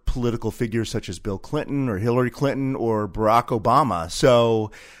other political figures such as Bill Clinton or Hillary Clinton or Barack Obama. So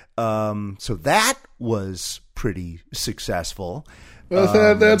that was pretty successful.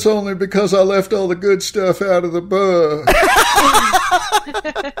 Well, that's only because I left all the good stuff out of the book.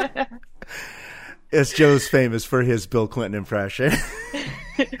 Yes, Joe's famous for his Bill Clinton impression.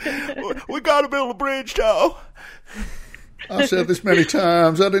 We got to build a bridge, Joe. I've said this many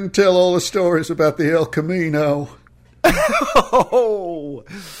times. I didn't tell all the stories about the El Camino. Oh.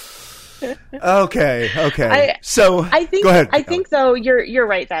 Okay. So I think, go ahead. I think though you're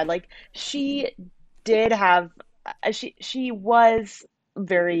right, Thad. Like she did have, she was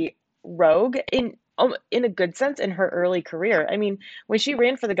very rogue in a good sense in her early career. I mean, when she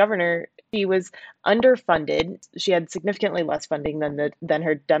ran for the governor, she was underfunded. She had significantly less funding than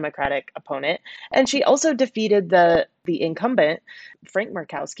her Democratic opponent, and she also defeated the incumbent, Frank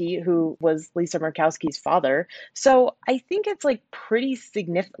Murkowski, who was Lisa Murkowski's father. So I think it's like pretty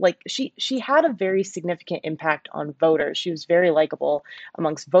significant. Like she had a very significant impact on voters. She was very likable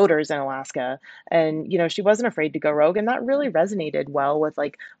amongst voters in Alaska, and she wasn't afraid to go rogue, and that really resonated well with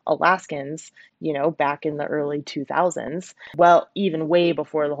like Alaskans, back in the early 2000s. Well, even way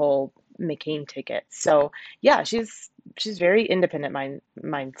before the whole McCain ticket. So yeah, she's very independent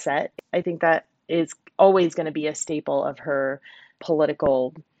mindset. I think that is always going to be a staple of her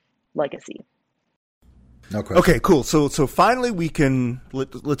political legacy. No question. Okay, cool. So finally we can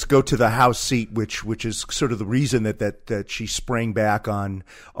let's go to the House seat, which is sort of the reason that she sprang back on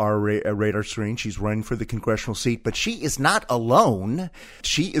our radar screen. She's running for the congressional seat, but she is not alone.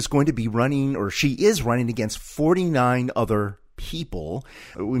 She is going to be running, or she is running against 49 other people.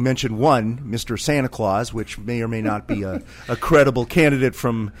 We mentioned one, Mr. Santa Claus, which may or may not be a credible candidate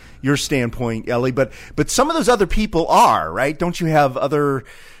from your standpoint, Ellie, but some of those other people are, right? Don't you have other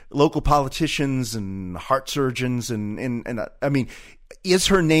local politicians and heart surgeons and I mean, is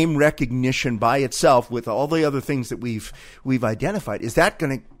her name recognition by itself, with all the other things that we've identified, is that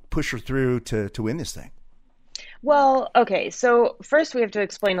going to push her through to win this thing? Well, okay. So first we have to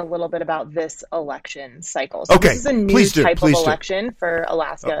explain a little bit about this election cycle. So okay. This is a new type of election for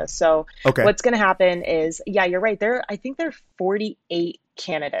Alaska. So what's going to happen is, yeah, you're right. I think there are 48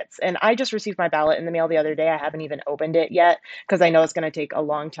 candidates. And I just received my ballot in the mail the other day. I haven't even opened it yet because I know it's going to take a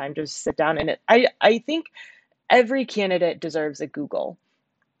long time to sit down. And I think every candidate deserves a Google,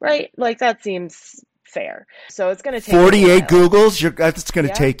 right? Like that seems fair. So it's going to take 48 Googles. That's going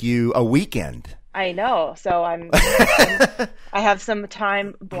to take you a weekend. I know. So I have some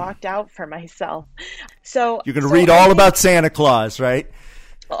time blocked out for myself. So you're going to read all about Santa Claus, right?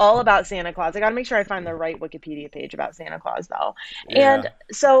 All about Santa Claus. I got to make sure I find the right Wikipedia page about Santa Claus, though. Yeah. And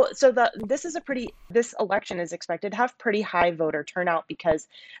this election is expected to have pretty high voter turnout because,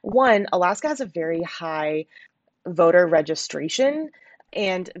 one, Alaska has a very high voter registration.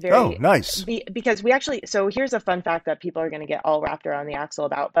 And very nice. Because we actually, so here's a fun fact that people are going to get all wrapped around the axle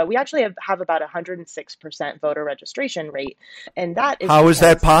about, but we actually have about 106% voter registration rate. And that is how is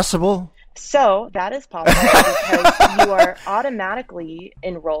that possible? So that is possible because you are automatically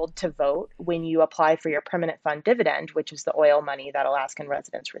enrolled to vote when you apply for your permanent fund dividend, which is the oil money that Alaskan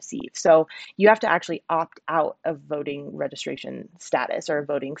residents receive. So you have to actually opt out of voting registration status or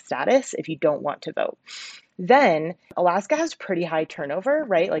voting status if you don't want to vote. Then Alaska has pretty high turnover,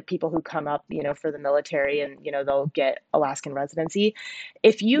 right? Like people who come up, for the military and, they'll get Alaskan residency.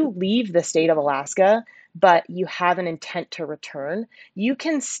 If you leave the state of Alaska, but you have an intent to return, you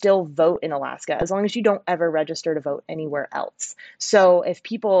can still vote in Alaska as long as you don't ever register to vote anywhere else. So if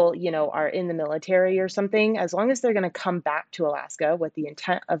people, are in the military or something, as long as they're going to come back to Alaska with the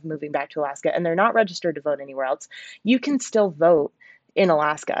intent of moving back to Alaska and they're not registered to vote anywhere else, you can still vote in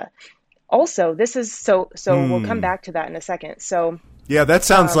Alaska. Also, this is so we'll come back to that in a second. So yeah, that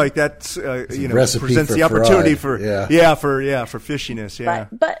sounds like that's presents the opportunity for fishiness. Yeah,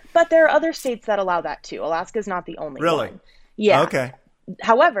 but there are other states that allow that too. Alaska is not the only one. Yeah. Okay.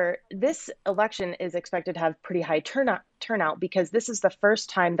 However, this election is expected to have pretty high turnout because this is the first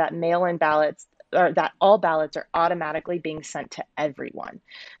time that mail-in ballots, or that all ballots are automatically being sent to everyone.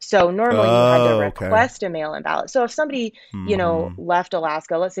 So normally you had to request a mail-in ballot. So if somebody, left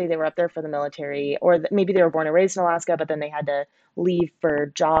Alaska, let's say they were up there for the military, or maybe they were born and raised in Alaska, but then they had to leave for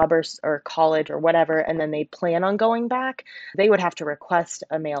job or college or whatever, and then they plan on going back, they would have to request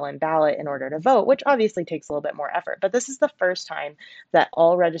a mail-in ballot in order to vote, which obviously takes a little bit more effort. But this is the first time that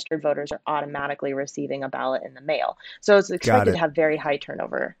all registered voters are automatically receiving a ballot in the mail. So it's expected to have very high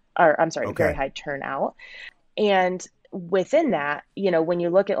turnover. Very high turnout. And within that, when you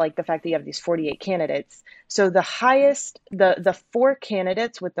look at like the fact that you have these 48 candidates, so the highest, the 4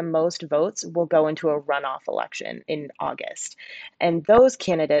 candidates with the most votes will go into a runoff election in August. And those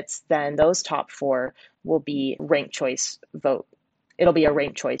candidates, then those top 4 will be ranked choice vote. It'll be a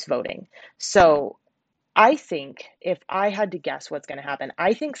ranked choice voting. So I think if I had to guess what's going to happen,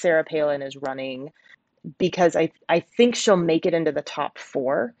 I think Sarah Palin is running because I think she'll make it into the top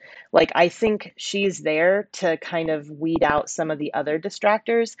 4. Like, I think she's there to kind of weed out some of the other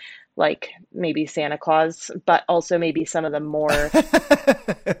distractors, like maybe Santa Claus, but also maybe some of the more,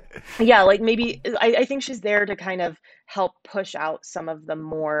 like maybe, I think she's there to kind of help push out some of the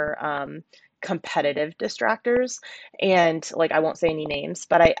more competitive distractors. And like, I won't say any names,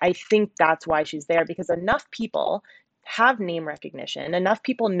 but I think that's why she's there, because enough people have name recognition. Enough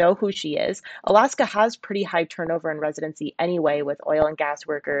people know who she is. Alaska has pretty high turnover in residency anyway with oil and gas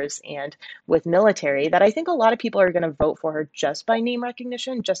workers and with military, that I think a lot of people are going to vote for her just by name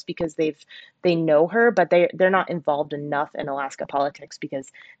recognition, just because they know her, but they're not involved enough in Alaska politics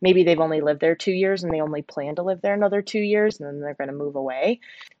because maybe they've only lived there 2 years and they only plan to live there another 2 years and then they're going to move away.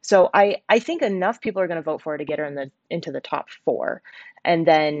 So I think enough people are going to vote for her to get her into the top 4. And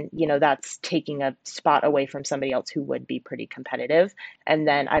then, that's taking a spot away from somebody else who would be pretty competitive. And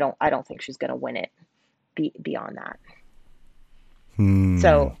then I don't think she's going to win it beyond that.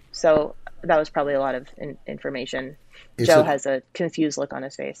 So that was probably a lot of information. Is Joe it- has a confused look on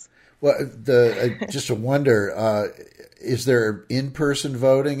his face. Well, just a wonder, is there in-person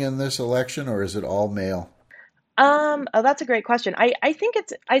voting in this election, or is it all mail? Oh, that's a great question. I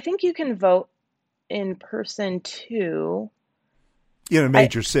think you can vote in person too. In a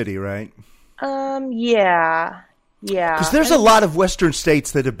major city, right? Yeah. Because there's a lot of Western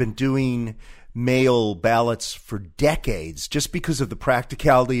states that have been doing mail ballots for decades just because of the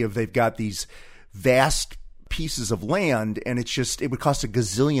practicality of they've got these vast pieces of land, and it would cost $1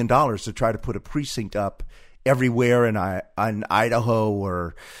 gazillion to try to put a precinct up everywhere in Idaho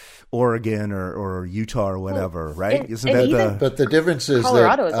or Oregon or Utah or whatever, right? But the difference is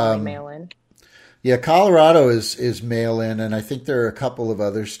Colorado that is only mail-in. Yeah, Colorado is mail-in, and I think there are a couple of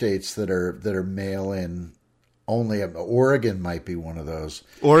other states that are mail-in only. Oregon might be one of those.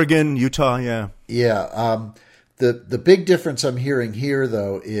 Oregon, Utah, yeah. Yeah. The big difference I'm hearing here,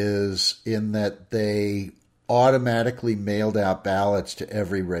 though, is in that they automatically mailed out ballots to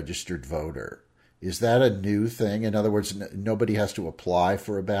every registered voter. Is that a new thing? In other words, nobody has to apply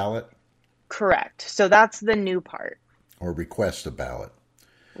for a ballot? Correct. So that's the new part. Or request a ballot.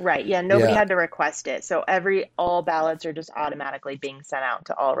 Right. Yeah. Nobody had to request it. So all ballots are just automatically being sent out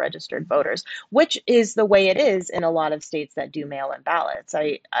to all registered voters, which is the way it is in a lot of states that do mail-in ballots.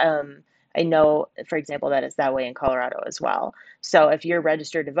 I know, for example, that it's that way in Colorado as well. So if you're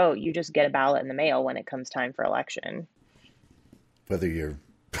registered to vote, you just get a ballot in the mail when it comes time for election. Whether you've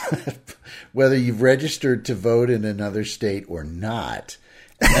registered to vote in another state or not.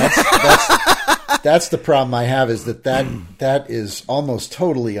 That's the problem I have, is that is almost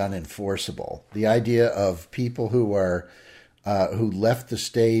totally unenforceable. The idea of people who left the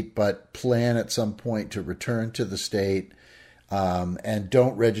state but plan at some point to return to the state and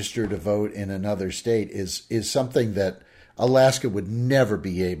don't register to vote in another state is something that Alaska would never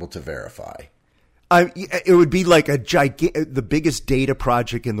be able to verify. It would be like the biggest data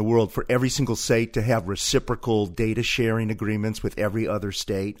project in the world for every single state to have reciprocal data sharing agreements with every other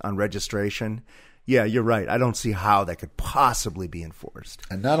state on registration. Yeah, you're right. I don't see how that could possibly be enforced.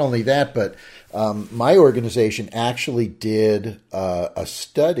 And not only that, but my organization actually did a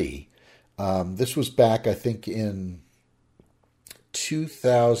study. This was back, I think, in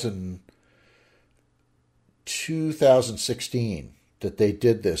 2016 that they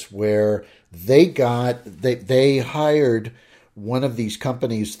did this, where they hired one of these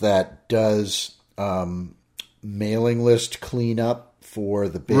companies that does mailing list cleanup for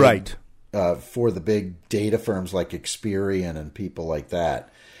the big big data firms like Experian and people like that.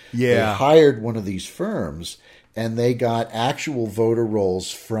 Yeah. They hired one of these firms, and they got actual voter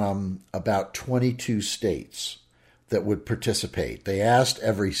rolls from about 22 states that would participate. They asked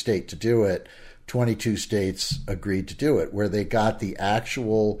every state to do it. 22 states agreed to do it, where they got the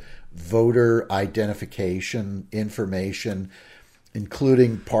actual voter identification information,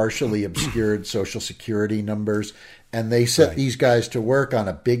 including partially obscured Social Security numbers. And they set these guys to work on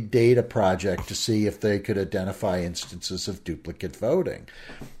a big data project to see if they could identify instances of duplicate voting.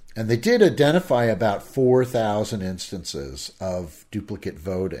 And they did identify about 4,000 instances of duplicate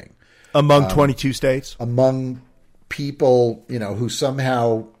voting. Among 22 states? Among people, who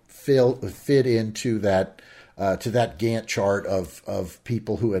somehow fit into that to that Gantt chart of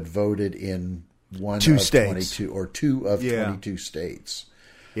people who had voted in one two of states. 22 or two of 22 states.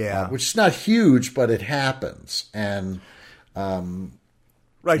 Yeah, which is not huge, but it happens. And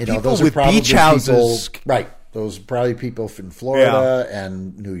people those with beach houses, right? Those are probably people from Florida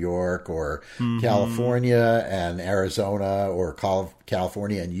and New York or California and Arizona or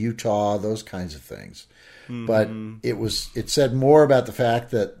California and Utah, those kinds of things. But it said more about the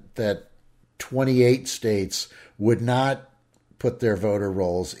fact that 28 states would not put their voter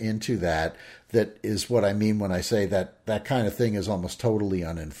rolls into that. That is what I mean when I say that kind of thing is almost totally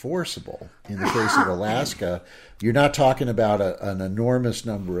unenforceable. In the case of Alaska, you're not talking about an enormous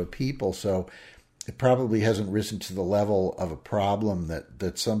number of people, so it probably hasn't risen to the level of a problem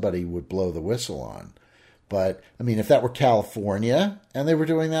that somebody would blow the whistle on. But, I mean, if that were California and they were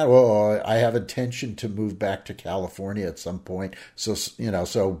doing that, well, I have intention to move back to California at some point,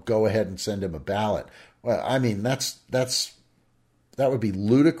 so go ahead and send him a ballot. Well, I mean, that would be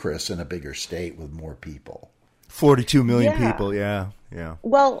ludicrous in a bigger state with more people. 42 million people, yeah.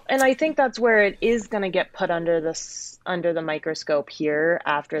 Well, and I think that's where it is going to get put under the microscope here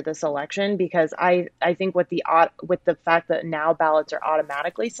after this election, because I think with the fact that now ballots are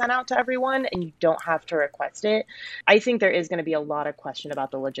automatically sent out to everyone and you don't have to request it, I think there is going to be a lot of question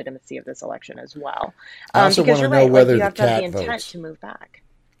about the legitimacy of this election as well. I also want to know whether you the have to have cat the intent votes. to move back.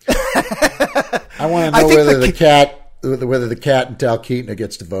 I want to know whether the cat whether the cat in Talkeetna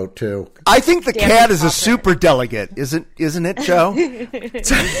gets to vote too. I think the cat is a super delegate, isn't it, Joe?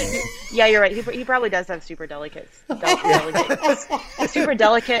 Yeah, you're right. He probably does have super delegates, super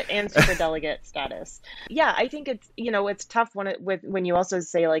delicate and super delegate status. Yeah, I think it's tough when you also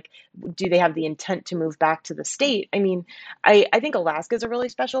say, like, do they have the intent to move back to the state? I mean, I think Alaska is a really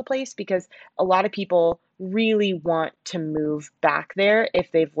special place because a lot of people really want to move back there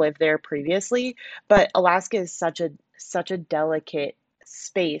if they've lived there previously, but Alaska is such a delicate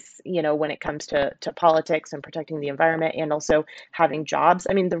space, when it comes to politics and protecting the environment and also having jobs.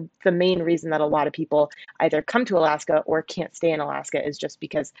 I mean, the main reason that a lot of people either come to Alaska or can't stay in Alaska is just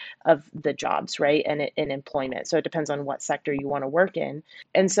because of the jobs, right? And employment. So it depends on what sector you want to work in.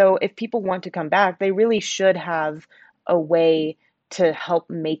 And so if people want to come back, they really should have a way to help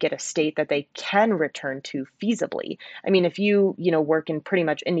make it a state that they can return to feasibly. I mean, if you work in pretty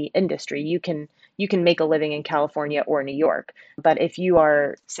much any industry, you can make a living in California or New York. But if you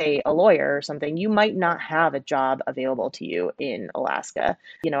are, say, a lawyer or something, you might not have a job available to you in Alaska.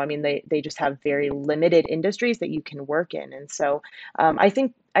 I mean, they just have very limited industries that you can work in. And so I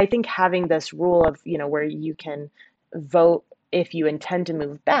think having this rule of, where you can vote if you intend to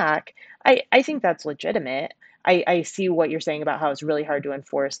move back, I think that's legitimate. I see what you're saying about how it's really hard to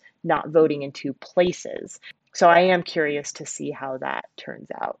enforce not voting in two places. So I am curious to see how that turns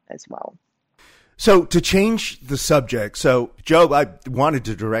out as well. So to change the subject, so Joe, I wanted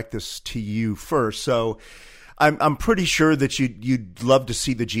to direct this to you first. So I'm pretty sure that you'd love to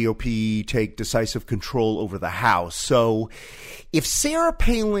see the GOP take decisive control over the House. So if Sarah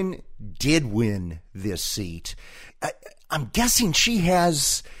Palin did win this seat, I'm guessing she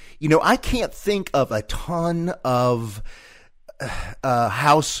has... I can't think of a ton of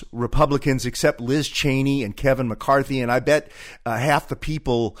House Republicans except Liz Cheney and Kevin McCarthy, and I bet half the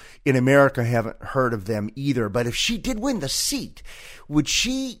people in America haven't heard of them either. But if she did win the seat, would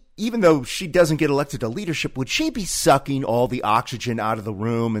she, even though she doesn't get elected to leadership, would she be sucking all the oxygen out of the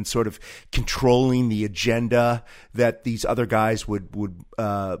room and sort of controlling the agenda that these other guys would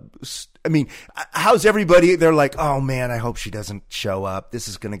I mean, how's everybody? They're like, oh man, I hope she doesn't show up. This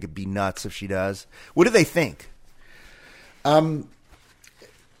is going to be nuts if she does. What do they think? No,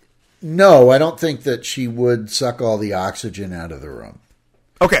 I don't think that she would suck all the oxygen out of the room.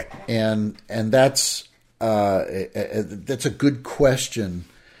 Okay. And that's a good question.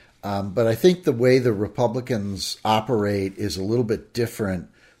 But I think the way the Republicans operate is a little bit different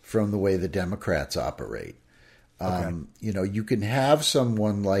from the way the Democrats operate. Okay. You can have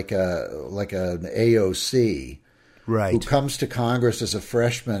someone like an AOC, right, who comes to Congress as a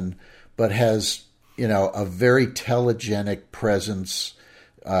freshman, but has, a very telegenic presence.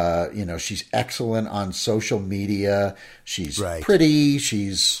 She's excellent on social media. She's pretty.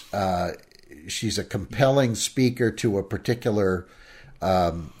 She's a compelling speaker to a particular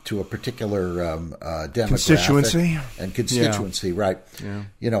demographic constituency, yeah. right?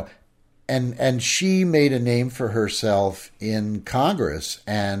 Yeah. And she made a name for herself in Congress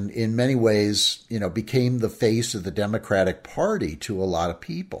and in many ways, became the face of the Democratic Party to a lot of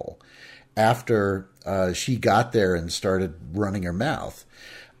people after she got there and started running her mouth.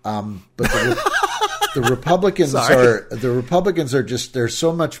 But the Republicans are just, they're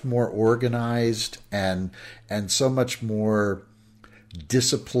so much more organized and so much more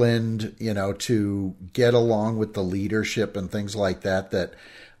disciplined, to get along with the leadership and things like that,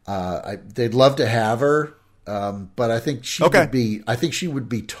 they'd love to have her, but I think she would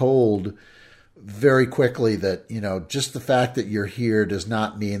be told very quickly that, just the fact that you're here does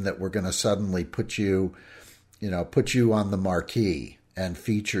not mean that we're going to suddenly put you on the marquee and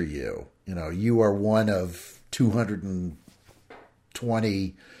feature you. You are one of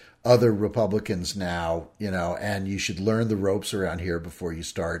 220 other Republicans now, and you should learn the ropes around here before you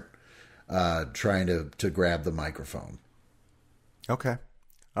start trying to grab the microphone. Okay.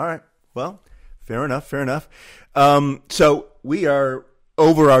 All right. Well, fair enough. So we are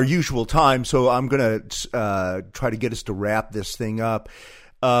over our usual time, so I'm going to try to get us to wrap this thing up.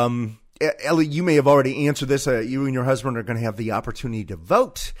 Ellie, you may have already answered this. You and your husband are going to have the opportunity to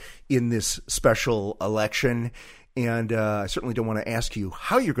vote in this special election, and I certainly don't want to ask you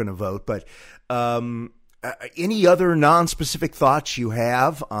how you're going to vote, but any other non-specific thoughts you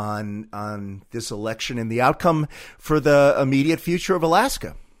have on this election and the outcome for the immediate future of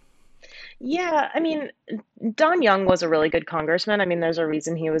Alaska? Yeah, I mean, Don Young was a really good congressman. I mean, there's a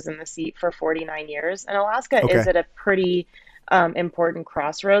reason he was in the seat for 49 years. And Alaska is at a pretty important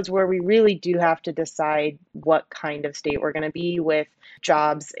crossroads where we really do have to decide what kind of state we're going to be with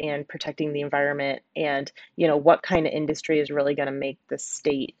jobs and protecting the environment and, what kind of industry is really going to make the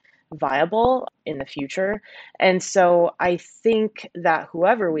state viable in the future. And so I think that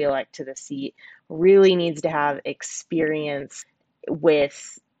whoever we elect to the seat really needs to have experience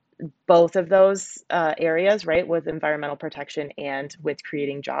with both of those areas, right, with environmental protection and with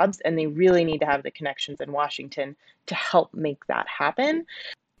creating jobs. And they really need to have the connections in Washington to help make that happen.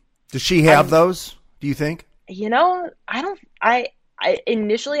 Does she have those, do you think? I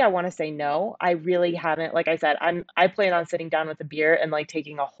initially I want to say no. I really haven't. Like I said, I plan on sitting down with a beer and like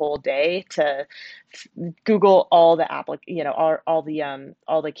taking a whole day to Google all the all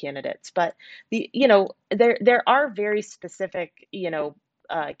the candidates. But there are very specific,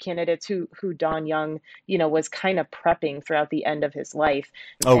 candidates who Don Young, was kind of prepping throughout the end of his life.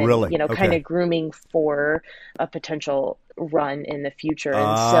 Oh, and, really? Kind Okay. of grooming for a potential run in the future.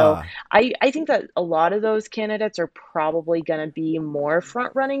 And so I think that a lot of those candidates are probably going to be more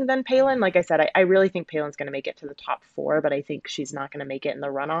front running than Palin. Like I said, I really think Palin's going to make it to the top 4, but I think she's not going to make it in the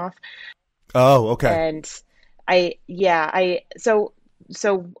runoff. Oh, okay. And I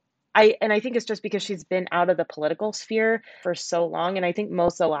think it's just because she's been out of the political sphere for so long. And I think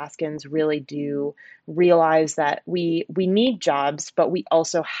most Alaskans really do realize that we need jobs, but we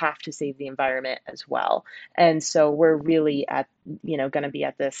also have to save the environment as well. And so we're really going to be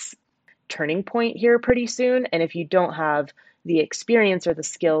at this turning point here pretty soon. And if you don't have the experience or the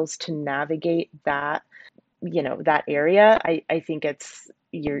skills to navigate that, that area, I think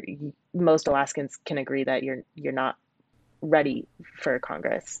most Alaskans can agree that you're not ready for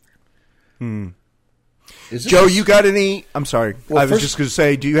Congress. Joe, you got any? I'm sorry. I was just going to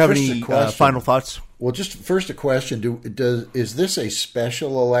say, do you have any final thoughts? Well, just first a question. Is this a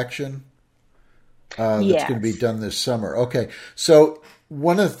special election that's going to be done this summer? Okay. So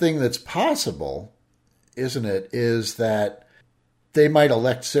one of the things that's possible, isn't it, is that they might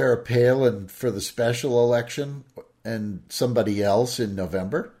elect Sarah Palin for the special election and somebody else in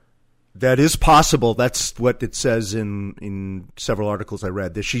November? That is possible. That's what it says in several articles I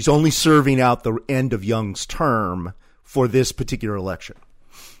read, that she's only serving out the end of Young's term for this particular election.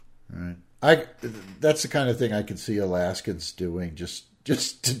 Right. That's the kind of thing I could see Alaskans doing, just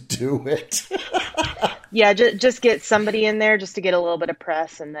to do it. Yeah, just get somebody in there just to get a little bit of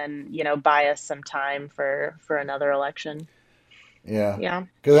press and then, buy us some time for another election. Yeah. Yeah.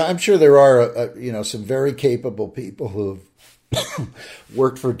 Because I'm sure there are, some very capable people who've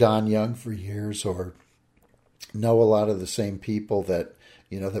worked for Don Young for years or know a lot of the same people that,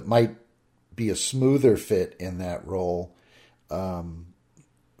 that might be a smoother fit in that role, as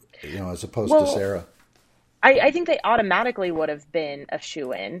opposed to Sarah. I think they automatically would have been a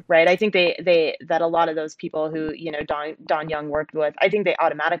shoo-in, right? I think that a lot of those people who, Don Young worked with, I think they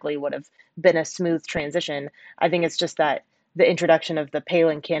automatically would have been a smooth transition. I think it's just that the introduction of the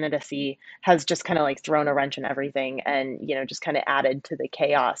Palin candidacy has just kind of like thrown a wrench in everything and, just kind of added to the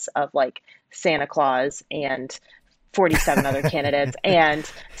chaos of like Santa Claus and 47 other candidates and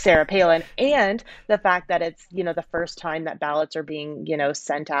Sarah Palin, and the fact that it's, the first time that ballots are being,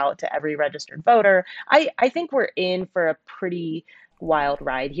 sent out to every registered voter. I think we're in for a pretty wild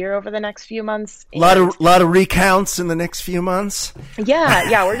ride here over the next few months. A lot of recounts in the next few months.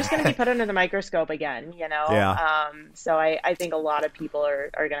 Yeah, we're just going to be put under the microscope again, Yeah. So I think a lot of people are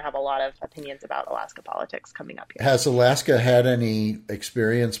going to have a lot of opinions about Alaska politics coming up here. Has Alaska had any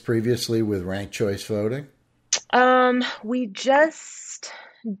experience previously with ranked choice voting? We just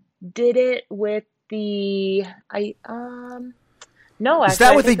did it with the no. Is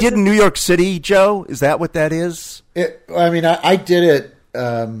that what they did in New York City, Joe? Is that what that is? I did it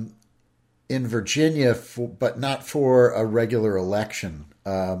in Virginia, but not for a regular election.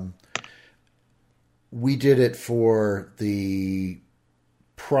 We did it for the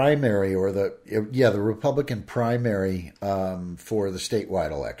primary or the Republican primary for the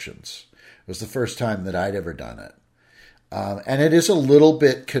statewide elections. It was the first time that I'd ever done it. And it is a little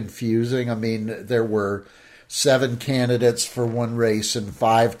bit confusing. I mean, there were 7 candidates for one race and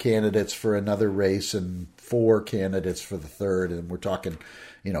 5 candidates for another race and 4 candidates for the third. And we're talking,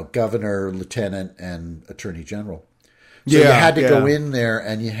 governor, lieutenant, and attorney general. So you had to go in there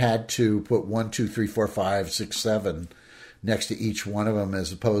and you had to put 1, 2, 3, 4, 5, 6, 7 next to each one of them,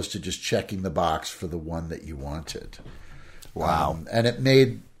 as opposed to just checking the box for the one that you wanted. Wow. And it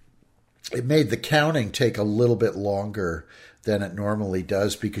made the counting take a little bit longer than it normally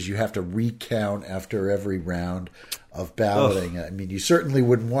does, because you have to recount after every round of balloting. I mean, you certainly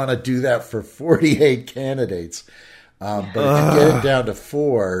wouldn't want to do that for 48 candidates. But if you get it down to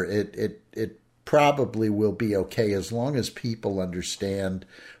 4, it probably will be okay, as long as people understand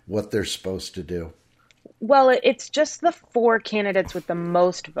what they're supposed to do. Well, it's just the 4 candidates with the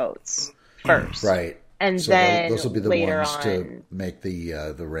most votes first. Right. And so then those will be the later ones on, to make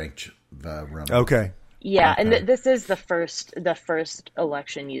the ranked room. Okay. Yeah, Okay. and this is the first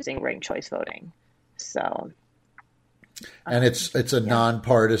election using ranked choice voting. So, and it's a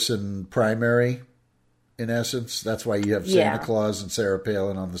nonpartisan primary, in essence. That's why you have Santa Claus and Sarah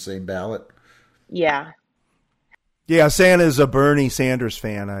Palin on the same ballot. Yeah. Yeah, Santa's a Bernie Sanders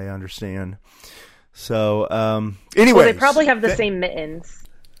fan, I understand. So, anyway. Well, they probably have the same mittens.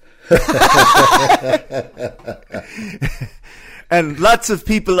 And lots of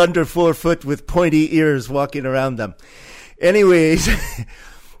people under 4 foot with pointy ears walking around them. Anyways,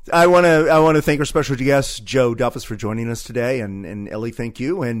 I want to thank our special guest Joe Duffus for joining us today, and Ellie, thank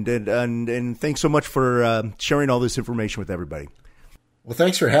you, and thanks so much for sharing all this information with everybody. Well,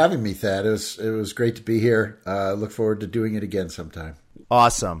 thanks for having me, Thad. It was great to be here. Look forward to doing it again sometime.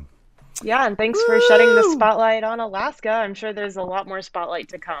 Awesome. Yeah, and thanks for shedding the spotlight on Alaska. I'm sure there's a lot more spotlight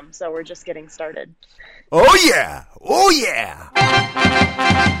to come, so we're just getting started. Oh, yeah. Oh, yeah.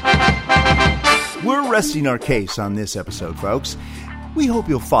 We're resting our case on this episode, folks. We hope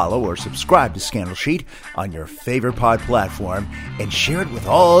you'll follow or subscribe to Scandal Sheet on your favorite pod platform and share it with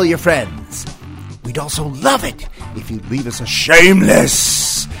all your friends. We'd also love it if you'd leave us a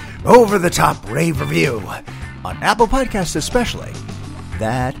shameless, over-the-top rave review on Apple Podcasts especially.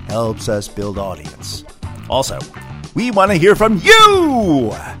 That helps us build audience. Also, we want to hear from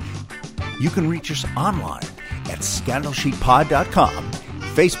you! You can reach us online at scandalsheetpod.com,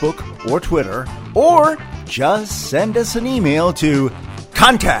 Facebook or Twitter, or just send us an email to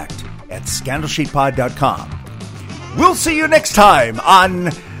contact@scandalsheetpod.com. We'll see you next time on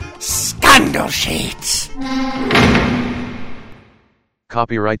Scandal Sheet.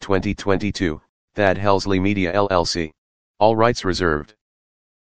 Copyright 2022, Thad Helsley Media LLC. All rights reserved.